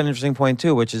that brings to an interesting point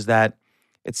too, which is that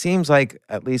it seems like,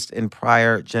 at least in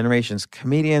prior generations,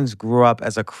 comedians grew up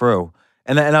as a crew.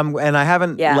 And I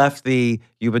haven't left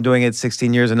you've been doing it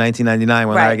 16 years in 1999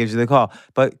 when Larry gives you the call.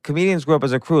 But comedians grew up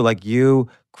as a crew, like you,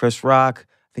 Chris Rock.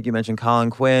 I think you mentioned Colin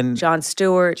Quinn, Jon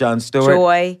Stewart,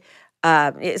 Joy.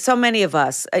 So many of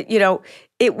us,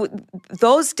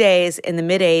 those days in the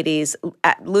mid-'80s,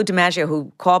 Lou DiMaggio,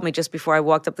 who called me just before I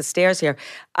walked up the stairs here,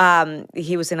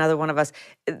 he was another one of us.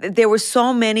 There were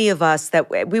so many of us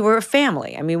that we were a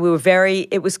family. I mean,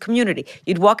 it was community.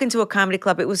 You'd walk into a comedy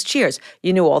club, it was cheers.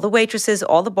 You knew all the waitresses,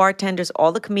 all the bartenders,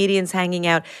 all the comedians hanging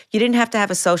out. You didn't have to have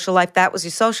a social life. That was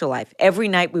your social life. Every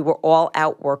night we were all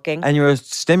out working. And you were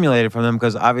stimulated from them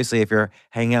because obviously if you're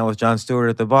hanging out with Jon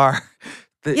Stewart at the bar...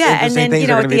 and then,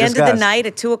 at the end of the night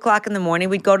at 2:00 in the morning,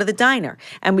 we'd go to the diner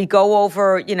and we'd go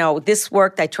over, this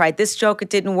worked. I tried this joke. It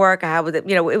didn't work.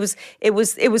 It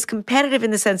was competitive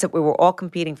in the sense that we were all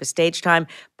competing for stage time,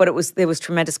 but there was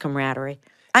tremendous camaraderie.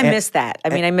 I miss that.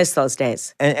 I miss those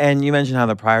days. And you mentioned how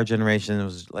the prior generation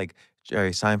was like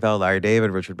Jerry Seinfeld, Larry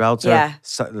David, Richard Belzer. Yeah.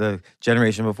 So the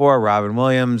generation before, Robin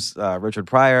Williams, Richard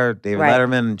Pryor, David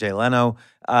Letterman, Jay Leno.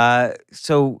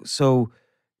 So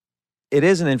it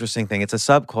is an interesting thing. It's a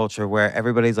subculture where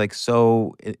everybody's like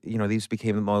these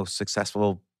became the most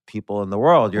successful people in the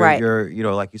world.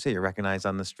 You're like you say, you're recognized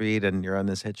on the street and you're on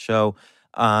this hit show.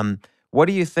 What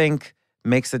do you think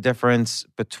makes the difference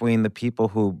between the people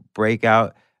who break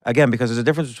out? Again, because there's a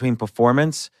difference between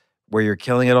performance, where you're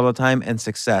killing it all the time, and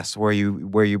success, where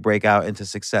you break out into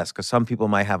success. Because some people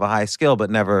might have a high skill but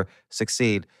never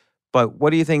succeed. But what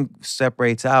do you think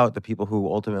separates out the people who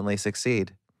ultimately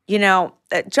succeed?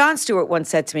 Jon Stewart once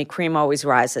said to me, cream always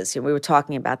rises. We were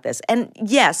talking about this. And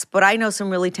yes, but I know some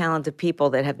really talented people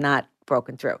that have not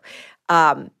broken through.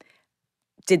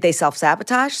 Did they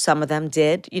self-sabotage? Some of them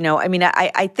did.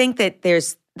 I think that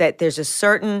there's a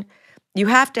certain, you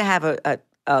have to have a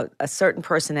certain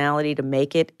personality to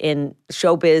make it in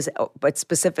showbiz, but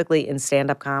specifically in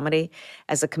stand-up comedy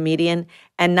as a comedian.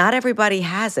 And not everybody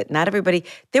has it.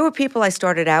 There were people I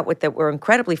started out with that were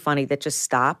incredibly funny that just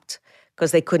stopped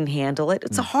because they couldn't handle it.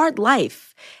 It's a hard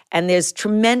life. And there's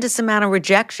tremendous amount of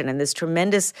rejection and there's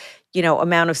tremendous,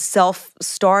 amount of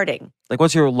self-starting. Like,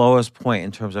 what's your lowest point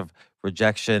in terms of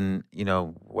rejection,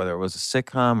 whether it was a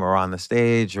sitcom or on the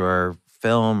stage or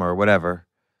film or whatever,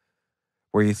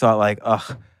 where you thought like,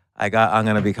 I'm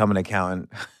going to become an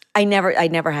accountant? I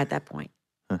never had that point.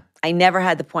 I never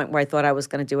had the point where I thought I was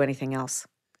going to do anything else.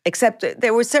 Except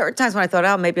there were certain times when I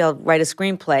thought, maybe I'll write a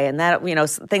screenplay and that,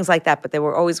 things like that. But they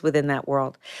were always within that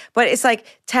world. But it's like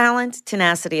talent,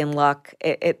 tenacity, and luck.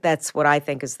 That's what I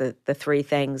think is the three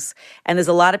things. And there's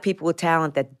a lot of people with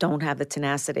talent that don't have the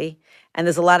tenacity. And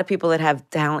there's a lot of people that have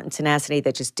talent and tenacity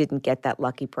that just didn't get that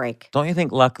lucky break. Don't you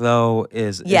think luck, though,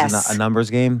 is Yes. a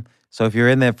numbers game? So if you're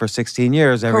in there for 16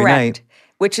 years every night.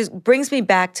 Which brings me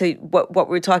back to what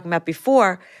we were talking about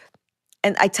before.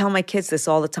 And I tell my kids this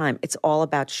all the time. It's all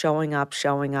about showing up,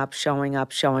 showing up, showing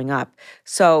up, showing up.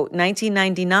 So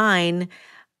 1999,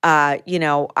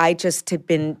 I just had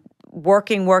been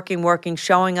working,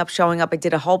 showing up. I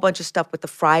did a whole bunch of stuff with the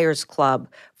Friars Club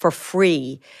for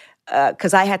free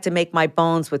because I had to make my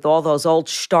bones with all those old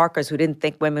starkers who didn't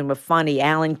think women were funny.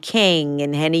 Alan King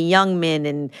and Henny Youngman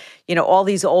and, all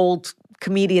these old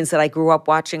comedians that I grew up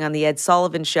watching on the Ed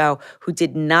Sullivan Show who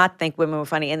did not think women were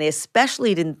funny. And they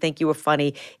especially didn't think you were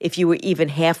funny if you were even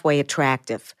halfway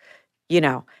attractive.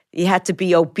 You had to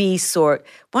be obese or...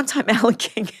 One time, Alan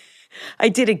King, I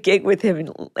did a gig with him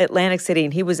in Atlantic City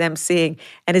and he was emceeing.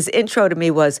 And his intro to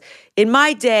me was, in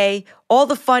my day, all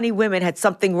the funny women had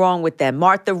something wrong with them.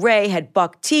 Martha Ray had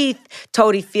buck teeth.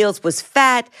 Toady Fields was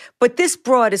fat. But this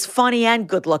broad is funny and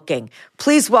good looking.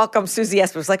 Please welcome Susie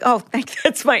Essman. I was like,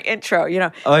 that's my intro.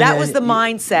 That was the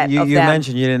mindset of them. You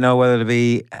mentioned you didn't know whether to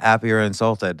be happy or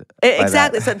insulted.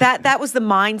 Exactly. So that was the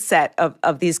mindset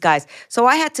of these guys. So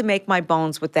I had to make my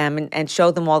bones with them and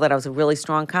show them all that I was a really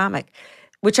strong comic.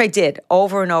 which I did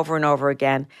over and over and over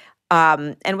again.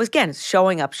 And it was, again,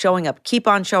 showing up, keep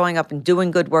on showing up and doing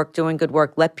good work,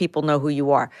 let people know who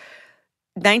you are.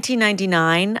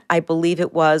 1999, I believe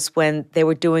it was, when they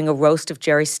were doing a roast of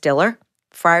Jerry Stiller.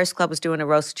 Friars Club was doing a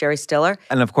roast of Jerry Stiller.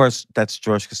 And of course, that's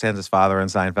George Costanza's father in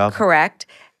Seinfeld. Correct.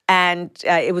 And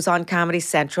it was on Comedy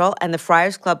Central, and the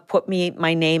Friars Club put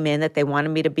my name in that they wanted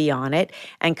me to be on it,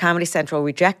 and Comedy Central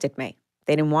rejected me.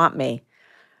 They didn't want me.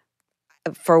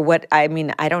 For what, I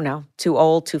don't know. Too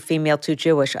old, too female, too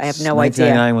Jewish. I have no idea.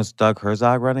 1999 was Doug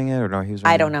Herzog running it, or no? He was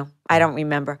running I don't know. I don't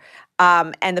remember.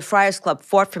 And the Friars Club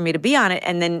fought for me to be on it.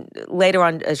 And then later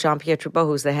on, Jean-Pierre Trudeau,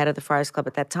 who was the head of the Friars Club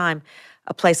at that time,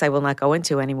 a place I will not go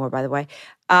into anymore, by the way.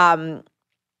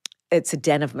 It's a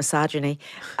den of misogyny.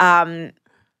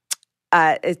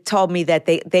 It told me that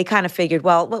they kind of figured,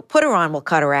 well, put her on, we'll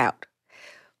cut her out.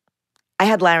 I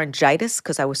had laryngitis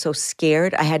because I was so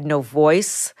scared. I had no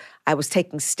voice. I was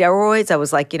taking steroids. I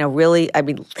was like, literally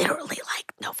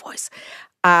like no voice.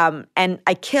 And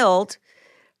I killed,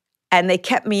 and they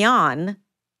kept me on.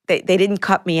 They didn't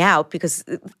cut me out because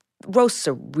roasts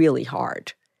are really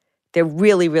hard. They're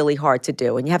really, really hard to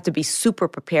do, and you have to be super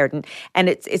prepared. And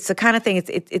it's the kind of thing,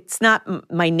 it's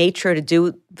not my nature to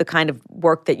do the kind of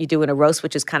work that you do in a roast,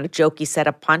 which is kind of jokey, set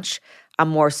up, punch. I'm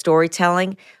more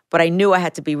storytelling. But I knew I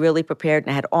had to be really prepared,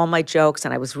 and I had all my jokes,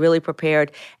 and I was really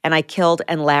prepared, and I killed,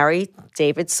 and Larry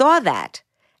David saw that.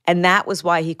 And that was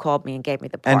why he called me and gave me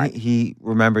the part. And he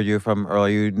remembered you from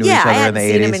earlier. You knew each other in the 80s. Yeah, I hadn't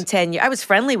seen him in 10 years. I was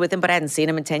friendly with him, but I hadn't seen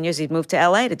him in 10 years. He'd moved to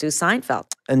L.A. to do Seinfeld.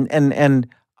 And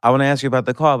I want to ask you about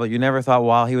the call, but you never thought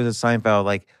while he was at Seinfeld,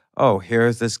 like, oh,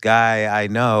 here's this guy I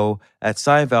know at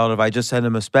Seinfeld. If I just send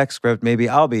him a spec script, maybe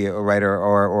I'll be a writer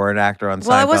or an actor on Seinfeld.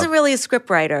 Well, I wasn't really a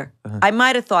script writer. I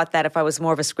might have thought that if I was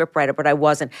more of a script writer, but I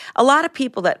wasn't. A lot of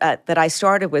people that I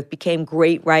started with became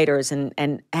great writers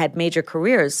and had major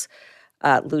careers.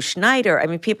 Lou Schneider,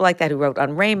 people like that who wrote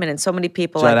on Raymond, and so many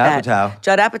people Judd like Apatow. that.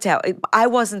 Judd Apatow. I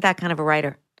wasn't that kind of a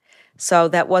writer. So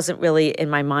that wasn't really in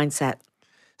my mindset.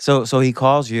 So he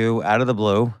calls you out of the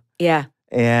blue. Yeah.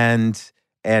 And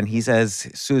he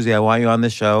says, Susie, I want you on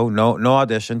this show. No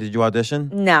audition. Did you audition?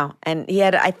 No. And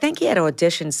I think he had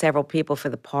auditioned several people for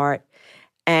the part.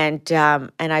 And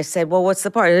I said, well, what's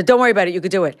the part? He said, don't worry about it. You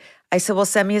could do it. I said, well,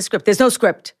 send me a script. There's no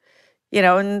script.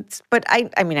 But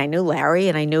I knew Larry,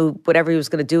 and I knew whatever he was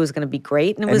going to do was going to be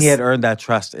great. And he had earned that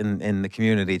trust in the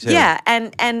community too. Yeah,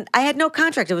 and I had no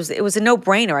contract. It was a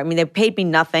no-brainer. They paid me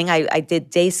nothing. I did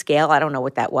day scale. I don't know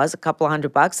what that was, a couple of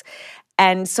 $100.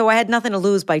 And so I had nothing to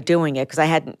lose by doing it, because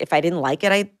if I didn't like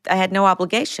it, I had no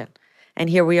obligation. And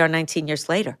here we are 19 years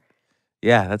later.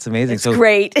 Yeah, that's amazing. It's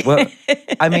great. Well,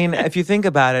 if you think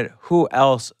about it, who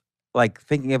else,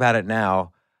 thinking about it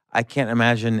now, I can't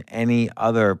imagine any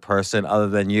other person other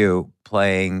than you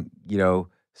playing,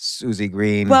 Susie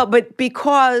Green. Well, but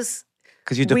because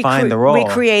you defined the role. We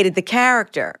created the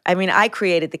character. I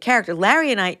created the character.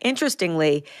 Larry and I,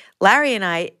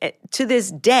 to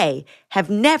this day, have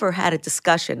never had a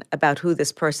discussion about who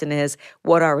this person is,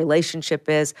 what our relationship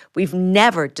is. We've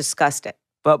never discussed it.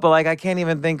 But I can't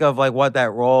even think of what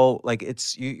that role,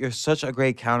 it's you're such a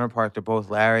great counterpart to both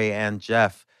Larry and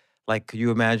Jeff. Could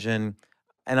you imagine?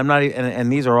 And I'm not,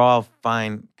 and these are all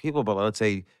fine people, but let's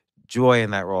say Joy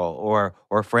in that role, or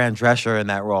Fran Drescher in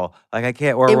that role. I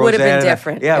can't. Or it would have been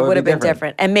different. Yeah, it would have been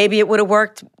different, and maybe it would have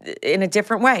worked in a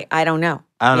different way. I don't know.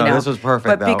 This was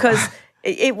perfect, but because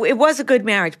it was a good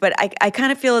marriage. But I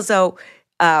kind of feel as though,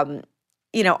 I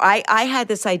had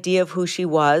this idea of who she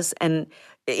was, and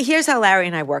here's how Larry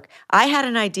and I work. I had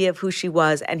an idea of who she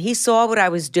was, and he saw what I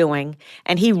was doing,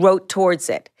 and he wrote towards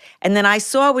it. And then I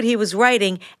saw what he was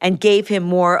writing and gave him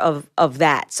more of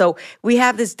that. So we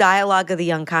have this dialogue of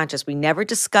the unconscious. We never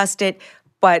discussed it,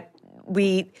 but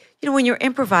when you're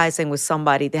improvising with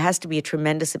somebody, there has to be a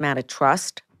tremendous amount of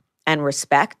trust and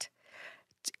respect.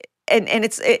 And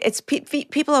it's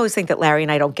people always think that Larry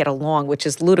and I don't get along, which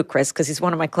is ludicrous because he's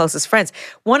one of my closest friends.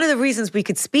 One of the reasons we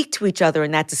could speak to each other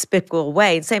in that despicable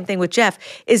way, and same thing with Jeff,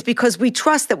 is because we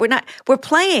trust that we're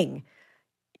playing.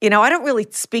 I don't really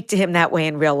speak to him that way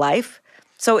in real life.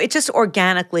 So it just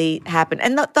organically happened.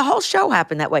 And the whole show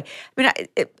happened that way.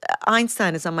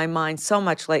 Einstein is on my mind so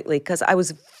much lately because I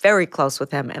was very close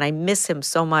with him and I miss him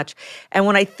so much. And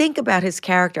when I think about his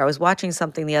character, I was watching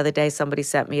something the other day, somebody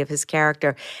sent me, of his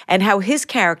character and how his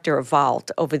character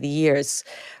evolved over the years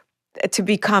to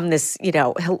become this,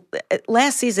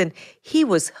 last season, he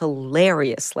was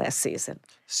hilarious last season.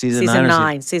 Season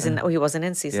 9. He wasn't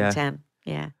in season 10.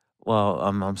 Yeah. Well,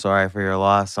 I'm sorry for your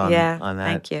loss on that.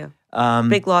 Thank you.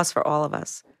 Big loss for all of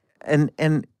us.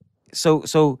 And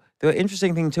so the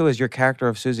interesting thing too is your character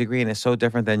of Susie Green is so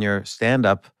different than your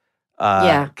stand-up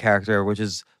character, which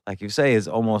is, like you say, is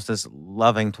almost as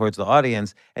loving towards the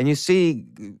audience. And you see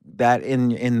that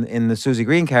in the Susie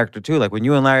Green character too. Like when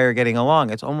you and Larry are getting along,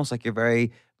 it's almost like you're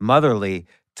very motherly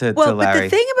to Well, Larry. but the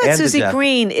thing about and to Susie Jeff.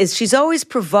 Green is she's always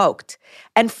provoked.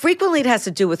 And frequently it has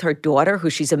to do with her daughter, who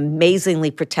she's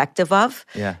amazingly protective of.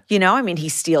 Yeah. You know, I mean, he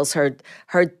steals her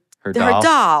doll.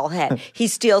 doll head. He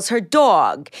steals her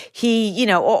dog. He, you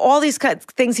know, all these kinds of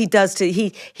things he does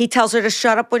he tells her to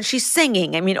shut up when she's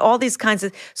singing. I mean, all these kinds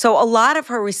of, so a lot of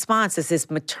her response is this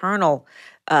maternal,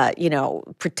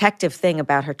 protective thing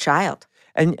about her child.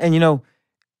 And you know,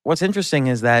 what's interesting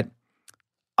is that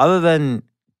other than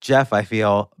Jeff, I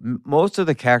feel most of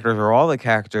the characters or all the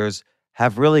characters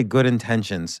have really good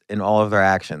intentions in all of their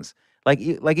actions. Like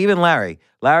even Larry.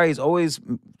 Larry's always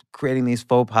creating these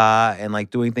faux pas and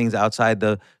like doing things outside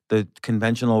the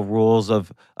conventional rules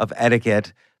of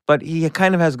etiquette. But he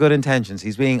kind of has good intentions.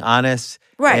 He's being honest.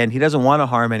 Right. And he doesn't want to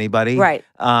harm anybody. Right.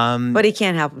 But he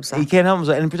can't help himself. He can't help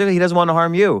himself. And particularly, he doesn't want to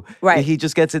harm you. Right. He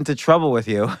just gets into trouble with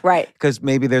you. Right. Because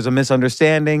maybe there's a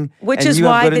misunderstanding. Which and is you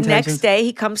have why good the intentions. next day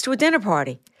he comes to a dinner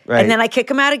party. Right. And then I kick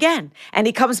him out again. And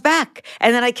he comes back.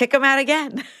 And then I kick him out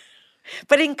again.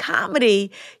 But in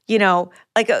comedy, you know,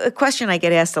 like a question I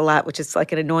get asked a lot, which is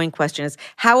like an annoying question, is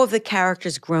how have the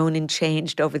characters grown and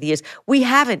changed over the years? We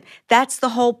haven't. That's the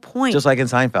whole point. Just like in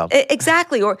Seinfeld.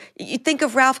 Exactly. Or you think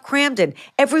of Ralph Cramden.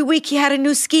 Every week he had a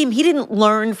new scheme. He didn't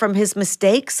learn from his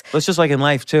mistakes. But it's just like in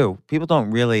life, too. People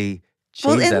don't really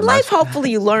change Well, in that life, much.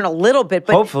 hopefully you learn a little bit.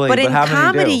 But, Hopefully, but but in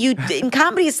how many comedy, in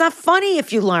comedy, it's not funny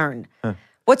if you learn.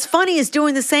 What's funny is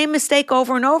doing the same mistake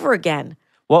over and over again.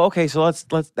 Well, okay, so let's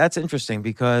that's interesting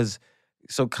because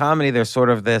so comedy, there's sort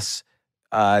of this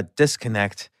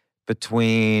disconnect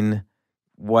between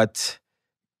what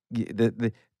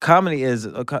the comedy is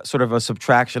sort of a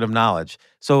subtraction of knowledge.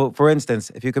 So, for instance,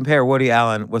 if you compare Woody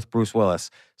Allen with Bruce Willis,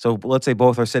 so let's say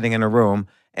both are sitting in a room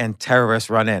and terrorists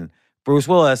run in. Bruce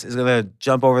Willis is going to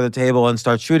jump over the table and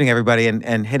start shooting everybody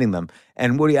and hitting them.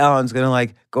 And Woody Allen's going to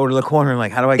like go to the corner and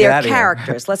like, how do I get out of here? They're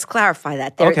characters. Let's clarify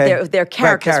that. They're Right,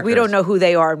 characters. We don't know who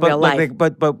they are in real life.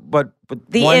 But The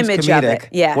one's image comedic, of it,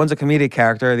 yeah. One's a comedic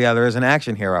character, the other is an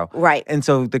action hero. Right. And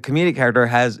so the comedic character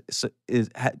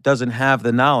doesn't have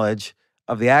the knowledge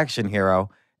of the action hero.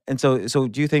 And so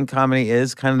do you think comedy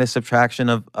is kind of the subtraction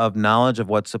of knowledge of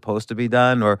what's supposed to be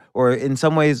done? Or in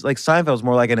some ways, like Seinfeld's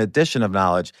more like an addition of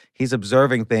knowledge. He's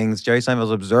observing things, Jerry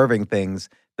Seinfeld's observing things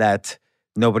that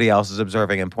nobody else is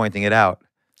observing and pointing it out.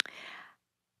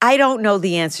 I don't know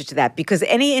the answer to that because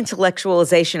any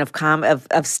intellectualization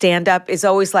of stand-up is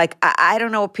always like, I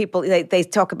don't know what people, they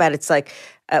talk about, it's like,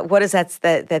 what is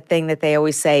that thing that they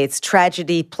always say? It's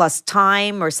tragedy plus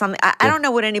time or something. I don't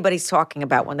know what anybody's talking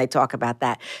about when they talk about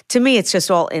that. To me, it's just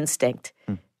all instinct.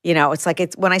 You know, it's like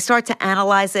when I start to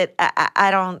analyze it, I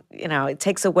don't, you know, it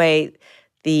takes away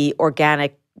the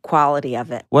organic quality of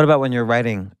it. What about when you're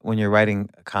writing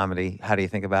comedy? How do you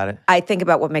think about it? I think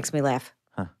about what makes me laugh.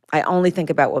 I only think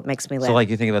about what makes me laugh. So like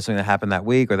you think about something that happened that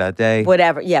week or that day?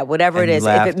 Whatever it is,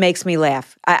 laughed. if it makes me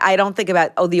laugh. I don't think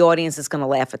about, the audience is going to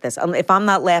laugh at this. If I'm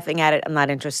not laughing at it, I'm not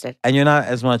interested. And you're not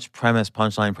as much premise,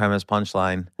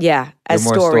 punchline. Yeah, as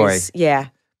more stories. story. Yeah.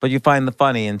 But you find the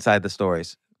funny inside the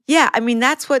stories. Yeah, I mean,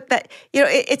 that's what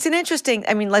it's an interesting,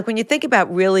 I mean, like when you think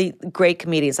about really great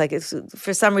comedians, like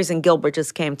for some reason, Gilbert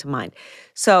just came to mind.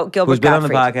 So Gilbert Who's been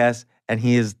Gottfried. on the podcast, and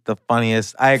he is the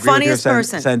funniest. I agree Funniest with your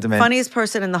person. sentiment. Funniest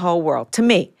person in the whole world, to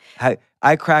me.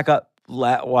 I crack up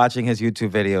watching his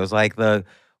YouTube videos, like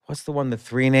what's the one, the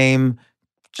three name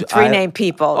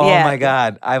people, Oh yeah. my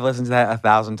God, I've listened to that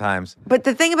 1,000 times. But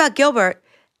the thing about Gilbert,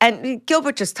 and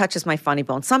Gilbert just touches my funny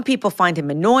bone. Some people find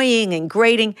him annoying and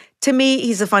grating. To me,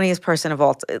 he's the funniest person of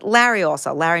all. Larry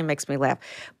also. Larry makes me laugh.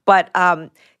 But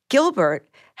Gilbert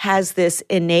has this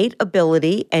innate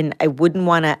ability, and I wouldn't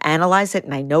want to analyze it,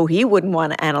 and I know he wouldn't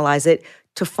want to analyze it,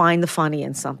 to find the funny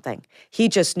in something. He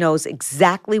just knows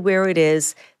exactly where it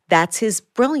is. That's his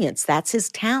brilliance. That's his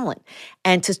talent.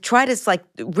 And to try to like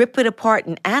rip it apart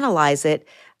and analyze it,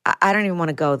 I don't even want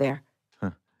to go there.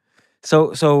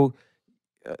 So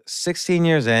 16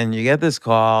 years in, you get this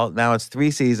call. Now it's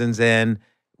 3 seasons in.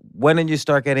 When did you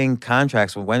start getting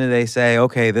contracts? When did they say,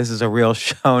 okay, this is a real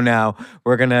show now?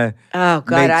 We're going to Oh, God.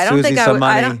 make I don't Susie think some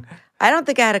money. I don't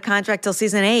think I had a contract till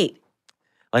season 8.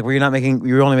 Like, you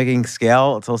were only making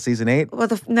scale until season 8?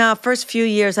 Well, first few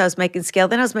years I was making scale.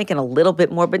 Then I was making a little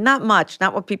bit more, but not much.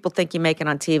 Not what people think you're making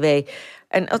on TV.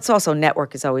 And it's also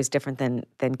network is always different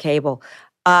than cable.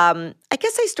 I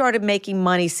guess I started making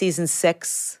money season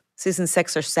 6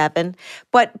 or 7.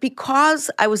 But because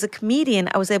I was a comedian,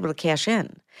 I was able to cash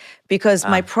in because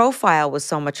my profile was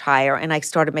so much higher and I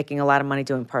started making a lot of money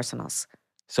doing personals.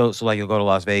 So like you'll go to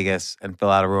Las Vegas and fill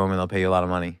out a room and they'll pay you a lot of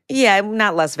money. Yeah,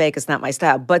 not Las Vegas, not my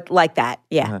style, but like that.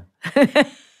 Yeah.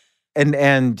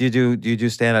 And do you do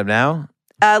stand up now?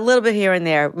 A little bit here and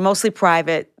there, mostly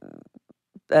private,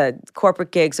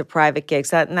 corporate gigs or private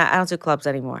gigs. I don't do clubs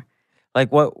anymore.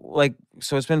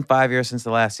 So it's been 5 years since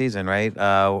the last season, right?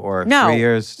 Or No, 3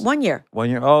 years? 1 year. 1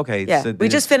 year? Oh, okay. Yeah, So we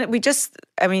just finished.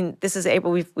 This is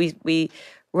April. We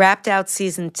wrapped out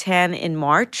season 10 in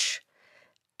March,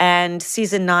 and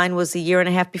season 9 was a year and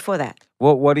a half before that.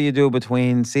 What do you do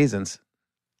between seasons?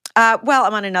 Well,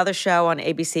 I'm on another show on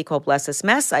ABC called Bless This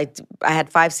Mess. I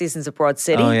had 5 seasons of Broad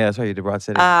City. Oh, yeah, that's right. You did Broad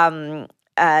City.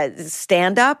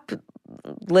 Stand up,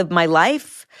 live my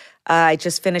life. I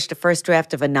just finished a first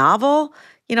draft of a novel,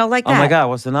 like that. Oh, my God.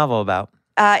 What's the novel about?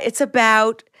 It's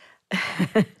about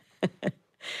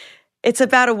it's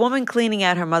about a woman cleaning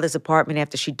out her mother's apartment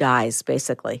after she dies,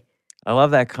 basically. I love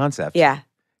that concept. Yeah.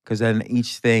 Because then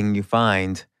each thing you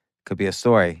find could be a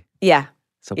story. Yeah.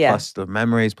 So Yeah. plus the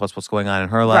memories, plus what's going on in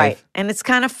her life. Right. And it's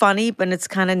kind of funny, but it's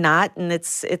kind of not. And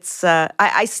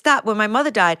I stopped when my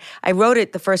mother died. I wrote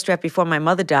it the first draft before my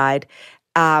mother died.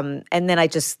 And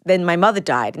then my mother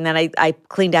died. And then I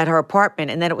cleaned out her apartment,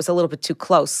 and then it was a little bit too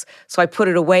close. So I put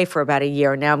it away for about a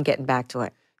year, and now I'm getting back to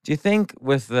it. Do you think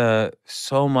with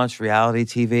so much reality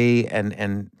TV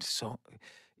and so,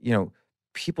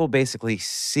 people basically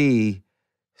see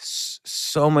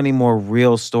so many more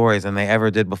real stories than they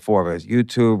ever did before? There's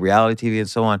YouTube, reality TV, and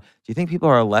so on. Do you think people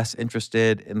are less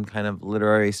interested in kind of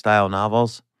literary style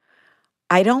novels?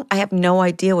 I have no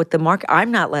idea what the market. I'm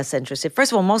not less interested.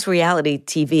 First of all, most reality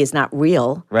TV is not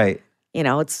real. Right.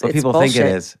 It's people bullshit. think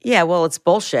it is. Yeah, well, it's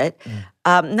bullshit.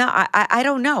 No, I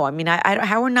don't know. I mean,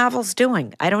 how are novels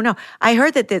doing? I don't know. I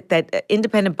heard that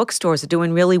independent bookstores are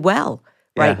doing really well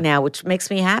right now, which makes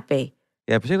me happy.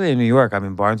 Yeah, particularly in New York. I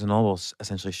mean, Barnes & Noble's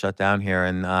essentially shut down here,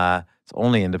 and it's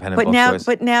only independent bookstores.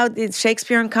 But now the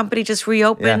Shakespeare and Company just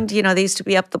reopened. Yeah. They used to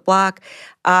be up the block.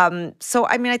 So,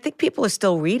 I mean, I think people are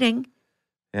still reading.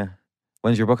 Yeah.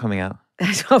 When's your book coming out?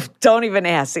 Don't even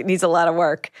ask. It needs a lot of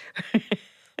work.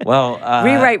 Well,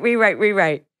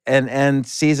 Rewrite. And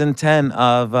season 10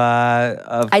 of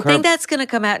I think that's going to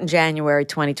come out in January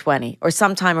 2020 or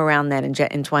sometime around then in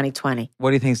 2020. What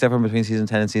do you think is different between season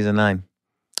 10 and season 9?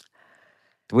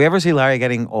 Do we ever see Larry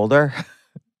getting older?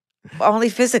 Only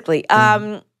physically.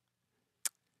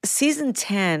 Season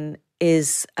 10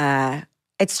 is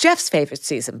it's Jeff's favorite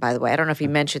season, by the way. I don't know if he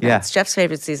mentioned that. Yeah. It's Jeff's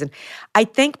favorite season. I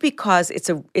think because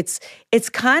it's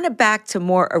kind of back to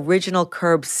more original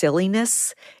Curb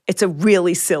silliness. It's a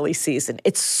really silly season.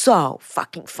 It's so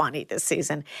fucking funny this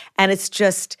season. And it's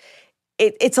just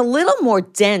it's a little more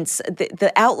dense.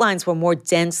 The outlines were more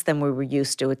dense than we were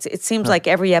used to. It seems like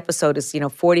every episode is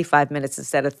 45 minutes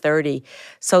instead of 30.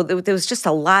 So there was just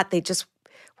a lot. They just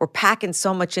were packing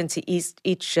so much into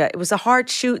each. It was a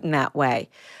hard shoot in that way.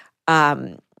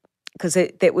 Because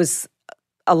it was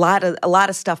a lot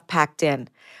of stuff packed in.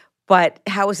 But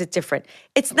how is it different?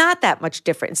 It's not that much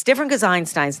different. It's different because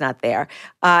Einstein's not there.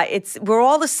 We're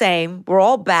all the same. We're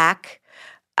all back.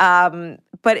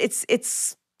 But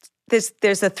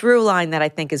there's a through line that I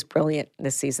think is brilliant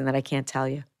this season that I can't tell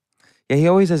you. Yeah, he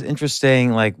always has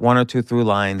interesting, like, one or two through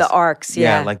lines. The arcs,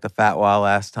 yeah. Like the Fat Wall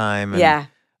last time. And, yeah.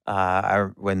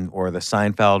 Or the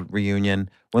Seinfeld reunion.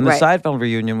 When the Right. Seinfeld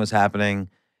reunion was happening,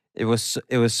 it was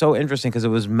so interesting because it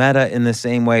was meta in the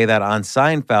same way that on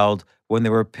Seinfeld, when they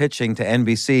were pitching to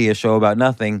NBC a show about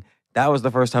nothing, that was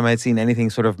the first time I'd seen anything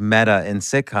sort of meta in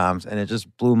sitcoms, and it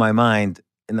just blew my mind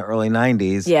in the early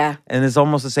 90s. Yeah. And it's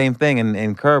almost the same thing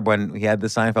in Curb when he had the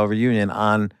Seinfeld reunion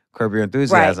on Curb Your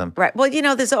Enthusiasm. Right. Well,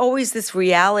 there's always this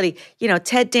reality.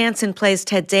 Ted Danson plays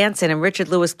Ted Danson and Richard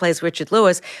Lewis plays Richard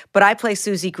Lewis, but I play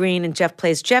Susie Green and Jeff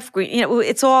plays Jeff Green.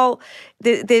 It's all,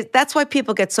 that's why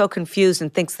people get so confused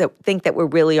and think that we're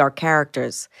really our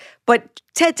characters. But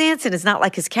Ted Danson is not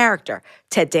like his character,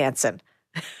 Ted Danson.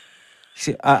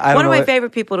 See, I don't One of know my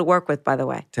favorite people to work with, by the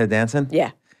way. Ted Danson?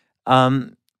 Yeah.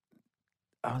 And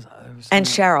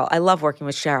Cheryl. I love working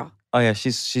with Cheryl. Oh, yeah,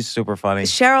 she's super funny.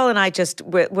 Cheryl and I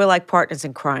we're like partners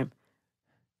in crime.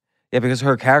 Yeah, because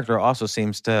her character also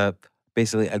seems to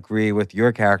basically agree with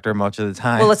your character much of the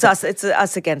time. Well, it's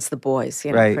us against the boys,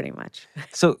 Right. pretty much.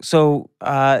 So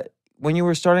when you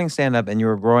were starting stand-up and you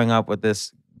were growing up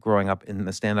in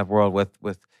the stand-up world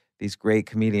with these great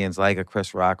comedians like a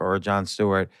Chris Rock or a Jon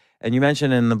Stewart, and you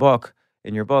mentioned in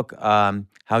your book,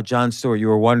 how Jon Stewart, you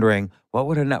were wondering, what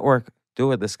would a network do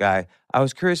with this guy? I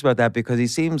was curious about that because he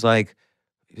seems like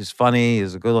he's funny,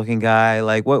 he's a good-looking guy.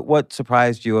 Like, what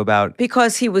surprised you about?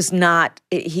 Because he was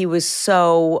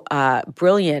so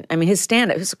brilliant. I mean, his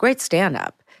stand-up, he was a great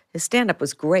stand-up. His stand-up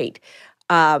was great.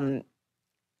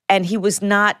 and he was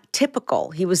not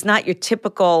typical. He was not your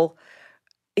typical.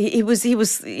 He was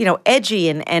edgy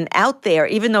and out there.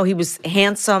 Even though he was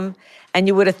handsome, and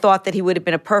you would have thought that he would have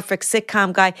been a perfect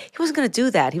sitcom guy, he wasn't going to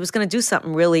do that. He was going to do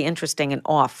something really interesting and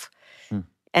off,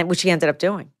 and which he ended up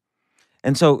doing.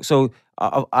 And so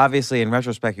obviously, in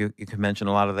retrospect, you could mention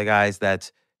a lot of the guys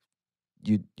that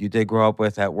you did grow up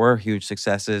with that were huge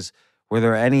successes. Were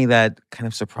there any that kind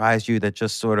of surprised you that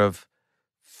just sort of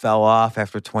fell off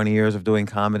after 20 years of doing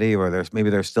comedy, or maybe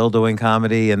they're still doing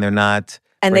comedy and they're not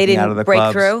and they breaking out didn't of the break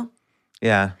clubs? through?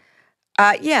 Yeah.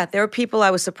 Yeah, there were people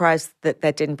I was surprised that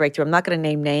didn't break through. I'm not going to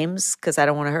name names because I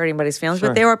don't want to hurt anybody's feelings, Sure.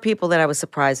 but there were people that I was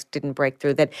surprised didn't break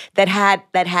through that had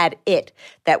it,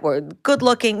 that were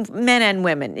good-looking men and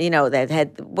women, that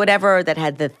had whatever, that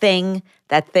had that thing,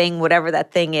 whatever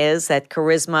that thing is, that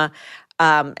charisma.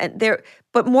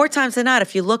 But more times than not,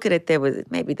 if you look at it, there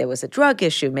was a drug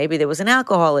issue, maybe there was an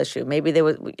alcohol issue, maybe there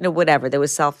was whatever, there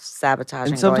was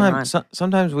self-sabotaging going on.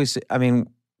 Sometimes we see,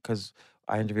 because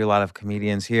I interview a lot of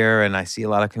comedians here, and I see a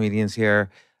lot of comedians here.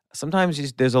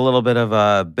 Sometimes there's a little bit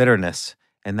of bitterness,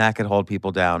 and that could hold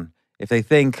people down. If they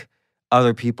think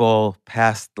other people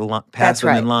passed them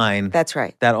in line, that's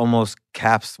right. That almost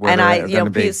caps where they're going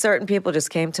to be. Certain people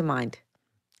just came to mind.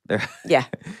 They're Yeah.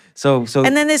 So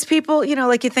and then there's people,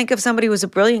 like you think of somebody who was a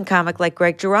brilliant comic like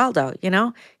Greg Giraldo,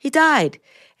 he died.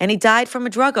 And he died from a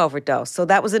drug overdose. So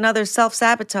that was another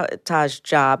self-sabotage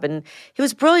job. And he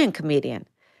was a brilliant comedian.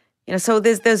 So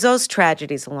there's those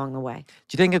tragedies along the way.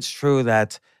 Do you think it's true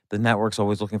that the network's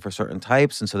always looking for certain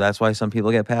types, and so that's why some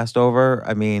people get passed over?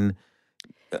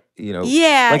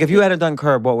 Yeah. Like if you hadn't done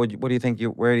Curb, where do you think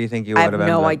you would have ended up? I have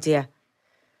no idea.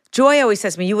 Joy always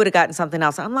says to me, you would have gotten something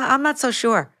else. I'm not so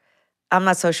sure.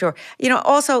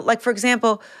 Also, like for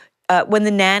example, when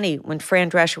Fran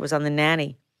Drescher was on The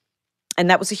Nanny, and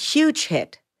that was a huge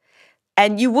hit,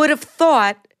 and you would have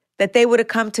thought that they would have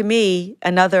come to me,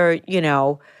 another,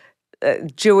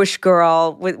 Jewish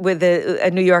girl with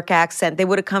a New York accent, they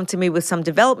would have come to me with some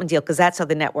development deal because that's how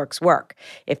the networks work.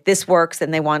 If this works, then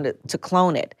they wanted to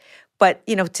clone it. But,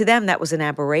 to them, that was an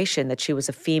aberration that she was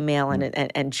a female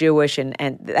and Jewish, and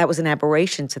that was an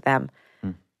aberration to them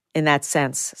in that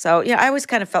sense. So, I always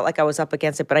kind of felt like I was up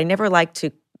against it, but I never liked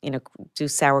to, do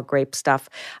sour grape stuff.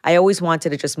 I always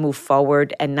wanted to just move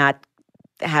forward and not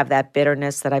have that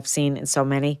bitterness that I've seen in so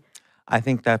many. I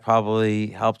think that probably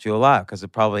helped you a lot because it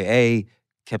probably, A,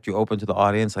 kept you open to the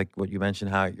audience, like what you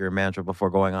mentioned, how your mantra before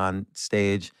going on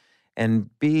stage, and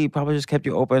B, probably just kept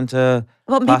you open to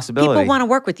possibility. People want to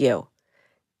work with you.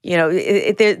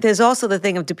 There's also the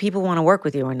thing of, do people want to work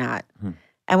with you or not?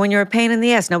 And when you're a pain in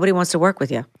the ass, nobody wants to work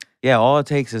with you. Yeah, all it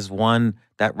takes is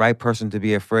that right person to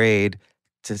be afraid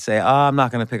to say, I'm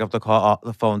not going to pick up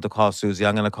the phone to call Susie.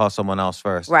 I'm going to call someone else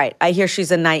first. Right. I hear she's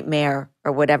a nightmare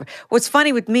or whatever. What's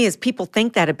funny with me is people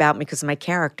think that about me because of my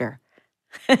character.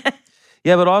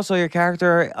 Yeah, but also your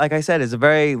character, like I said, is a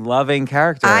very loving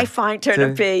character. I find her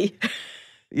to be.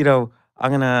 I'm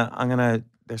gonna.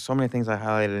 There's so many things I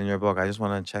highlighted in your book. I just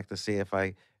want to check to see if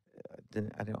I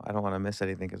don't want to miss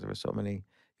anything because there were so many.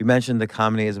 You mentioned the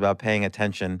comedy is about paying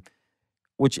attention,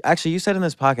 which actually you said in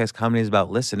this podcast, comedy is about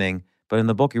listening. But in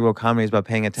the book, you wrote comedy is about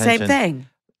paying attention. Same thing.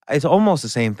 It's almost the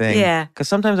same thing. Yeah. Because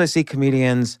sometimes I see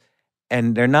comedians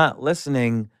and they're not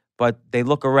listening, but they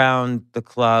look around the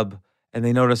club and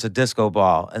they notice a disco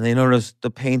ball and they notice the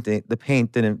paint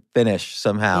didn't finish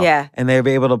somehow. Yeah. And they're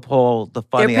able to pull the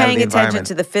funny out of the environment. They're paying attention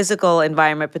to the physical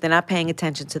environment, but they're not paying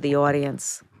attention to the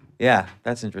audience. Yeah,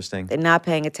 that's interesting. They're not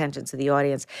paying attention to the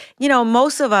audience.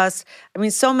 Most of us,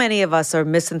 so many of us are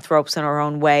misanthropes in our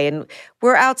own way, and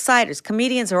we're outsiders.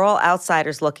 Comedians are all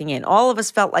outsiders looking in. All of us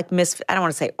felt like misfits. I don't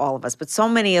want to say all of us, but so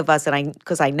many of us,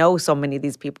 because I know so many of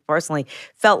these people personally,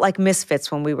 felt like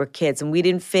misfits when we were kids, and we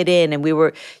didn't fit in, and we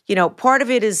were, part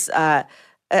of it is, I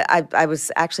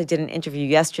did an interview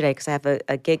yesterday because I have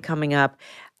a gig coming up.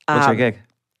 What's your gig?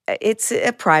 It's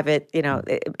a private,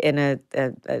 in a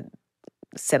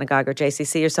synagogue or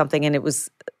JCC or something, and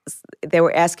they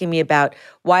were asking me about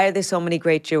why are there so many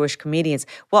great Jewish comedians?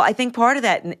 Well, I think part of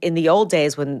that in the old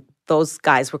days when those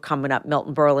guys were coming up,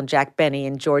 Milton Berle and Jack Benny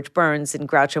and George Burns and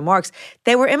Groucho Marx,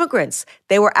 they were immigrants.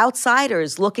 They were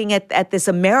outsiders looking at this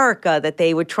America that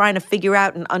they were trying to figure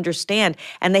out and understand,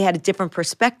 and they had a different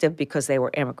perspective because they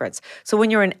were immigrants. So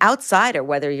when you're an outsider,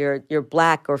 whether you're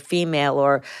black or female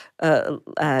or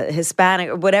Hispanic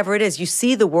or whatever it is, you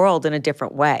see the world in a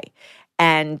different way.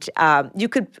 And you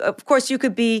could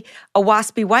be a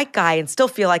waspy white guy and still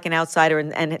feel like an outsider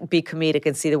and be comedic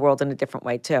and see the world in a different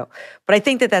way too. But I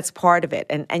think that's part of it.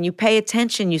 And you pay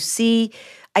attention, you see,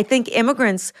 I think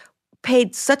immigrants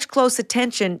paid such close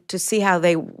attention to see how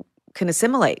they can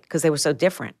assimilate because they were so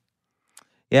different.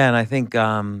 Yeah, and I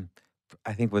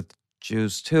think with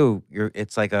Jews too,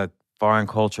 it's like a foreign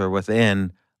culture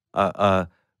within a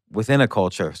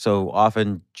culture. So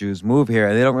often Jews move here,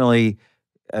 and they don't really.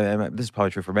 This is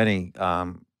probably true for many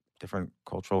different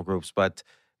cultural groups, but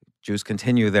Jews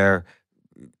continue their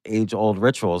age-old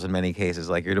rituals in many cases.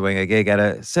 Like you're doing a gig at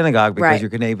a synagogue because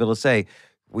Right. you're able to say,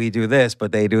 "We do this,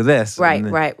 but they do this," Right,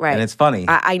 and right, right. and it's funny.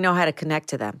 I know how to connect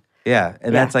to them. Yeah,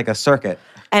 and Yeah. that's like a circuit.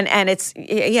 And it's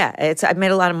I've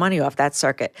made a lot of money off that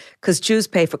circuit because Jews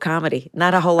pay for comedy.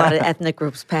 Not a whole lot of ethnic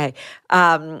groups pay.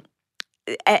 And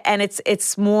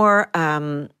it's more,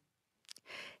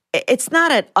 it's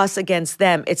not an us against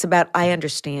them. It's about I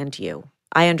understand you.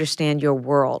 I understand your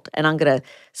world, and I'm going to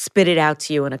spit it out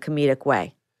to you in a comedic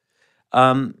way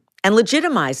Um, and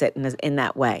legitimize it in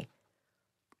that way.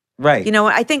 right. You know,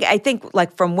 I think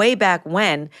like from way back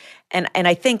when, and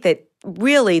I think that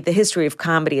really the history of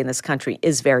comedy in this country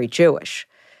is very Jewish.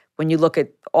 When you look at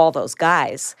all those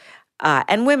guys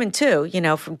and women too, you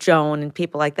know, from Joan and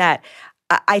people like that,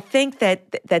 I think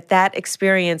that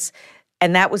experience,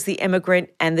 and that was the immigrant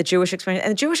and the Jewish experience.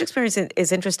 And the Jewish experience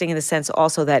is interesting in the sense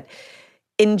also that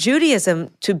in Judaism,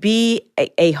 to be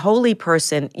a holy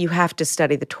person, you have to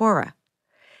study the Torah.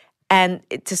 And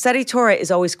to study Torah is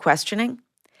always questioning.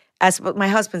 But my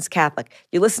husband's Catholic.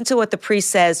 You listen to what the priest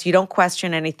says. You don't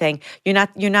question anything. You're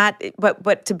not.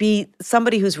 But to be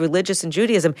somebody who's religious in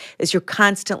Judaism is you're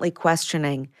constantly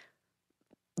questioning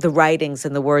the writings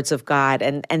and the words of God,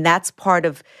 and that's part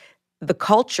of the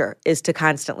culture is to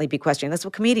constantly be questioning. That's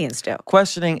what comedians do.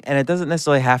 Questioning, and it doesn't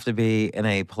necessarily have to be in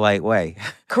a polite way.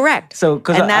 Correct.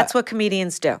 And that's what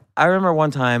comedians do. I remember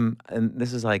one time, and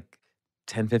this is like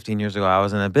 10, 15 years ago, I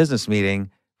was in a business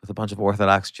meeting with a bunch of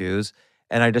Orthodox Jews,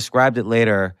 and I described it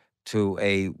later to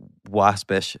a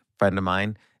waspish friend of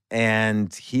mine,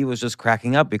 and he was just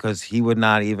cracking up because he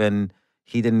didn't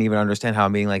even understand how a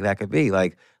meeting like that could be.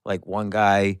 Like one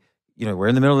guy, we're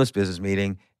in the middle of this business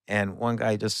meeting, and one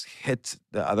guy just hits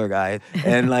the other guy,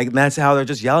 and that's how they're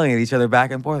just yelling at each other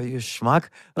back and forth. You schmuck,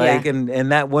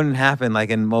 and that wouldn't happen like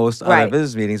in most other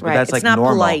business meetings, but that's it's like not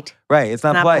normal. Polite. Right? It's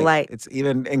not polite. polite. It's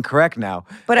even incorrect now.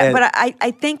 But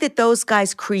I think that those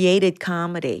guys created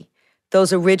comedy.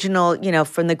 Those original,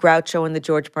 from the Groucho and the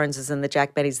George Burnses and the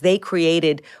Jack Bennys, they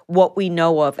created what we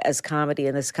know of as comedy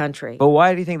in this country. But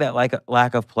why do you think that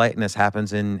lack of politeness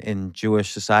happens in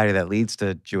Jewish society that leads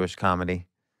to Jewish comedy?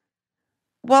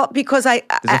 Well, because there's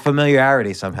a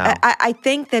familiarity somehow. I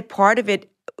think that part of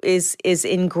it is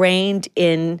ingrained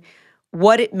in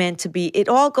what it meant to be. It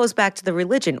all goes back to the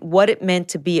religion. What it meant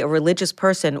to be a religious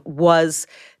person was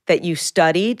that you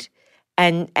studied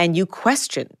and you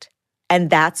questioned. And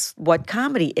that's what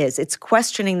comedy is. It's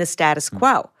questioning the status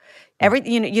quo.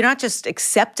 You're not just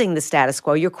accepting the status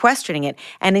quo, you're questioning it.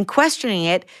 And in questioning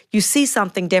it, you see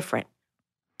something different.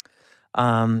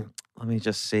 Let me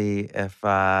just see if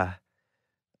I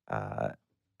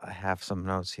have some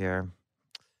notes here.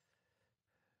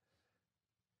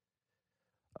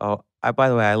 Oh, by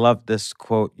the way, I love this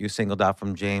quote you singled out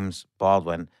from James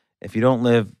Baldwin. If you don't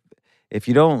live,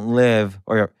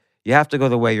 or you have to go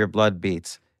the way your blood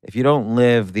beats. If you don't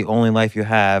live the only life you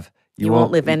have, you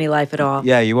won't live any life at all.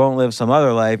 Yeah, you won't live some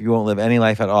other life. You won't live any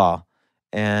life at all.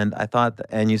 And I thought,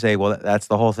 and you say, well, that's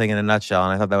the whole thing in a nutshell.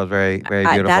 And I thought that was very, very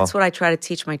beautiful. That's what I try to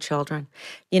teach my children.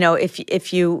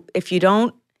 If you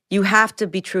don't, you have to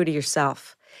be true to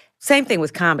yourself. Same thing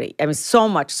with comedy. I mean, so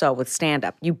much so with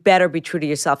stand-up. You better be true to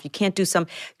yourself. You can't do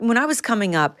when I was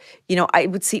coming up, I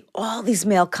would see all these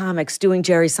male comics doing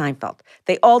Jerry Seinfeld.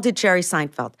 They all did Jerry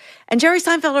Seinfeld. And Jerry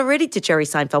Seinfeld already did Jerry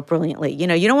Seinfeld brilliantly. You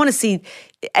don't want to see,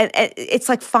 it's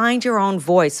like find your own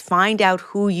voice. Find out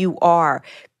who you are.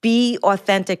 Be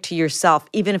authentic to yourself,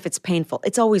 even if it's painful.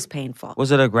 It's always painful. Was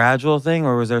it a gradual thing,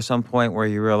 or was there some point where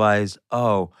you realized,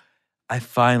 oh, I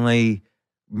finally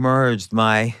merged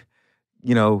my,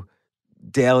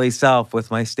 daily self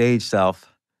with my stage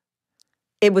self?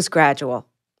 It was gradual.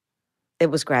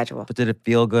 But did it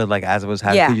feel good, like as it was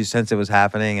happening? Yeah. Could you sense it was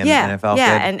happening and it felt good?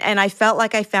 And I felt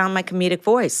like I found my comedic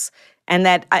voice. And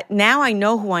that now I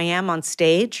know who I am on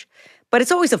stage, but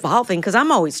it's always evolving because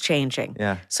I'm always changing.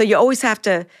 Yeah. So you always have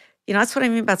to, that's what I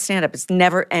mean about stand-up. It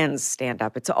never ends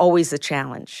stand-up. It's always a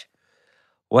challenge.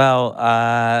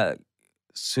 Well,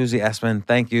 Susie Essman,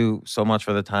 thank you so much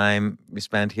for the time we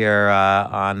spent here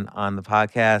on the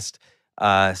podcast.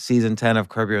 Season 10 of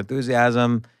Curb Your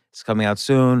Enthusiasm is coming out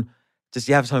soon. Just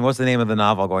you have to tell me, what's the name of the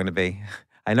novel going to be?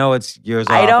 I know it's yours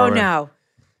off. I don't know.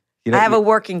 I have a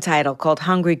working title called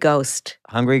Hungry Ghost.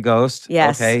 Hungry Ghost?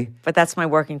 Yes. Okay. But that's my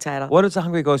working title. What does a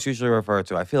Hungry Ghost usually refer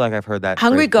to? I feel like I've heard that.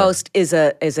 Hungry Ghost is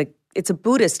a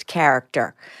Buddhist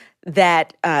character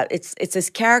that it's this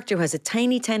character who has a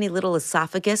tiny, tiny little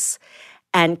esophagus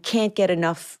and can't get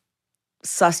enough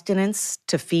sustenance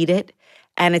to feed it.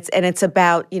 And it's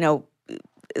about,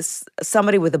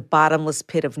 somebody with a bottomless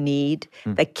pit of need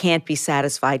that can't be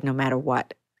satisfied no matter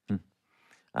what.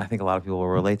 I think a lot of people will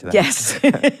relate to that. Yes.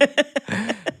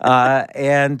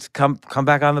 And come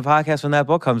back on the podcast when that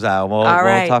book comes out. We'll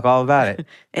talk all about it. In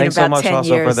Thanks so about much 10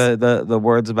 also years. for the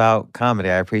words about comedy.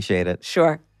 I appreciate it.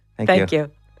 Sure. Thank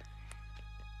you.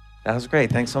 That was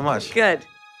great. Thanks so much. Good.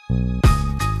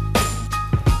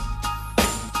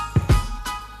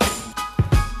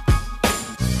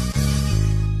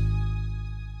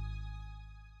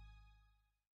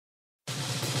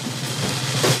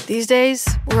 These days,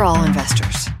 we're all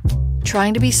investors,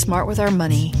 trying to be smart with our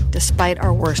money despite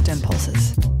our worst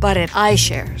impulses. But at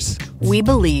iShares, we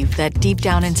believe that deep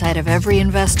down inside of every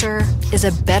investor is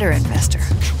a better investor.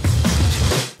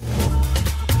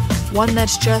 One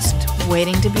that's just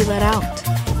waiting to be let out.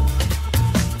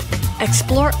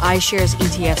 Explore iShares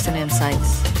ETFs and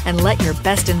insights and let your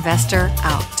best investor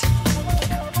out.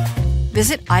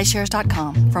 Visit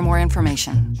iShares.com for more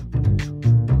information.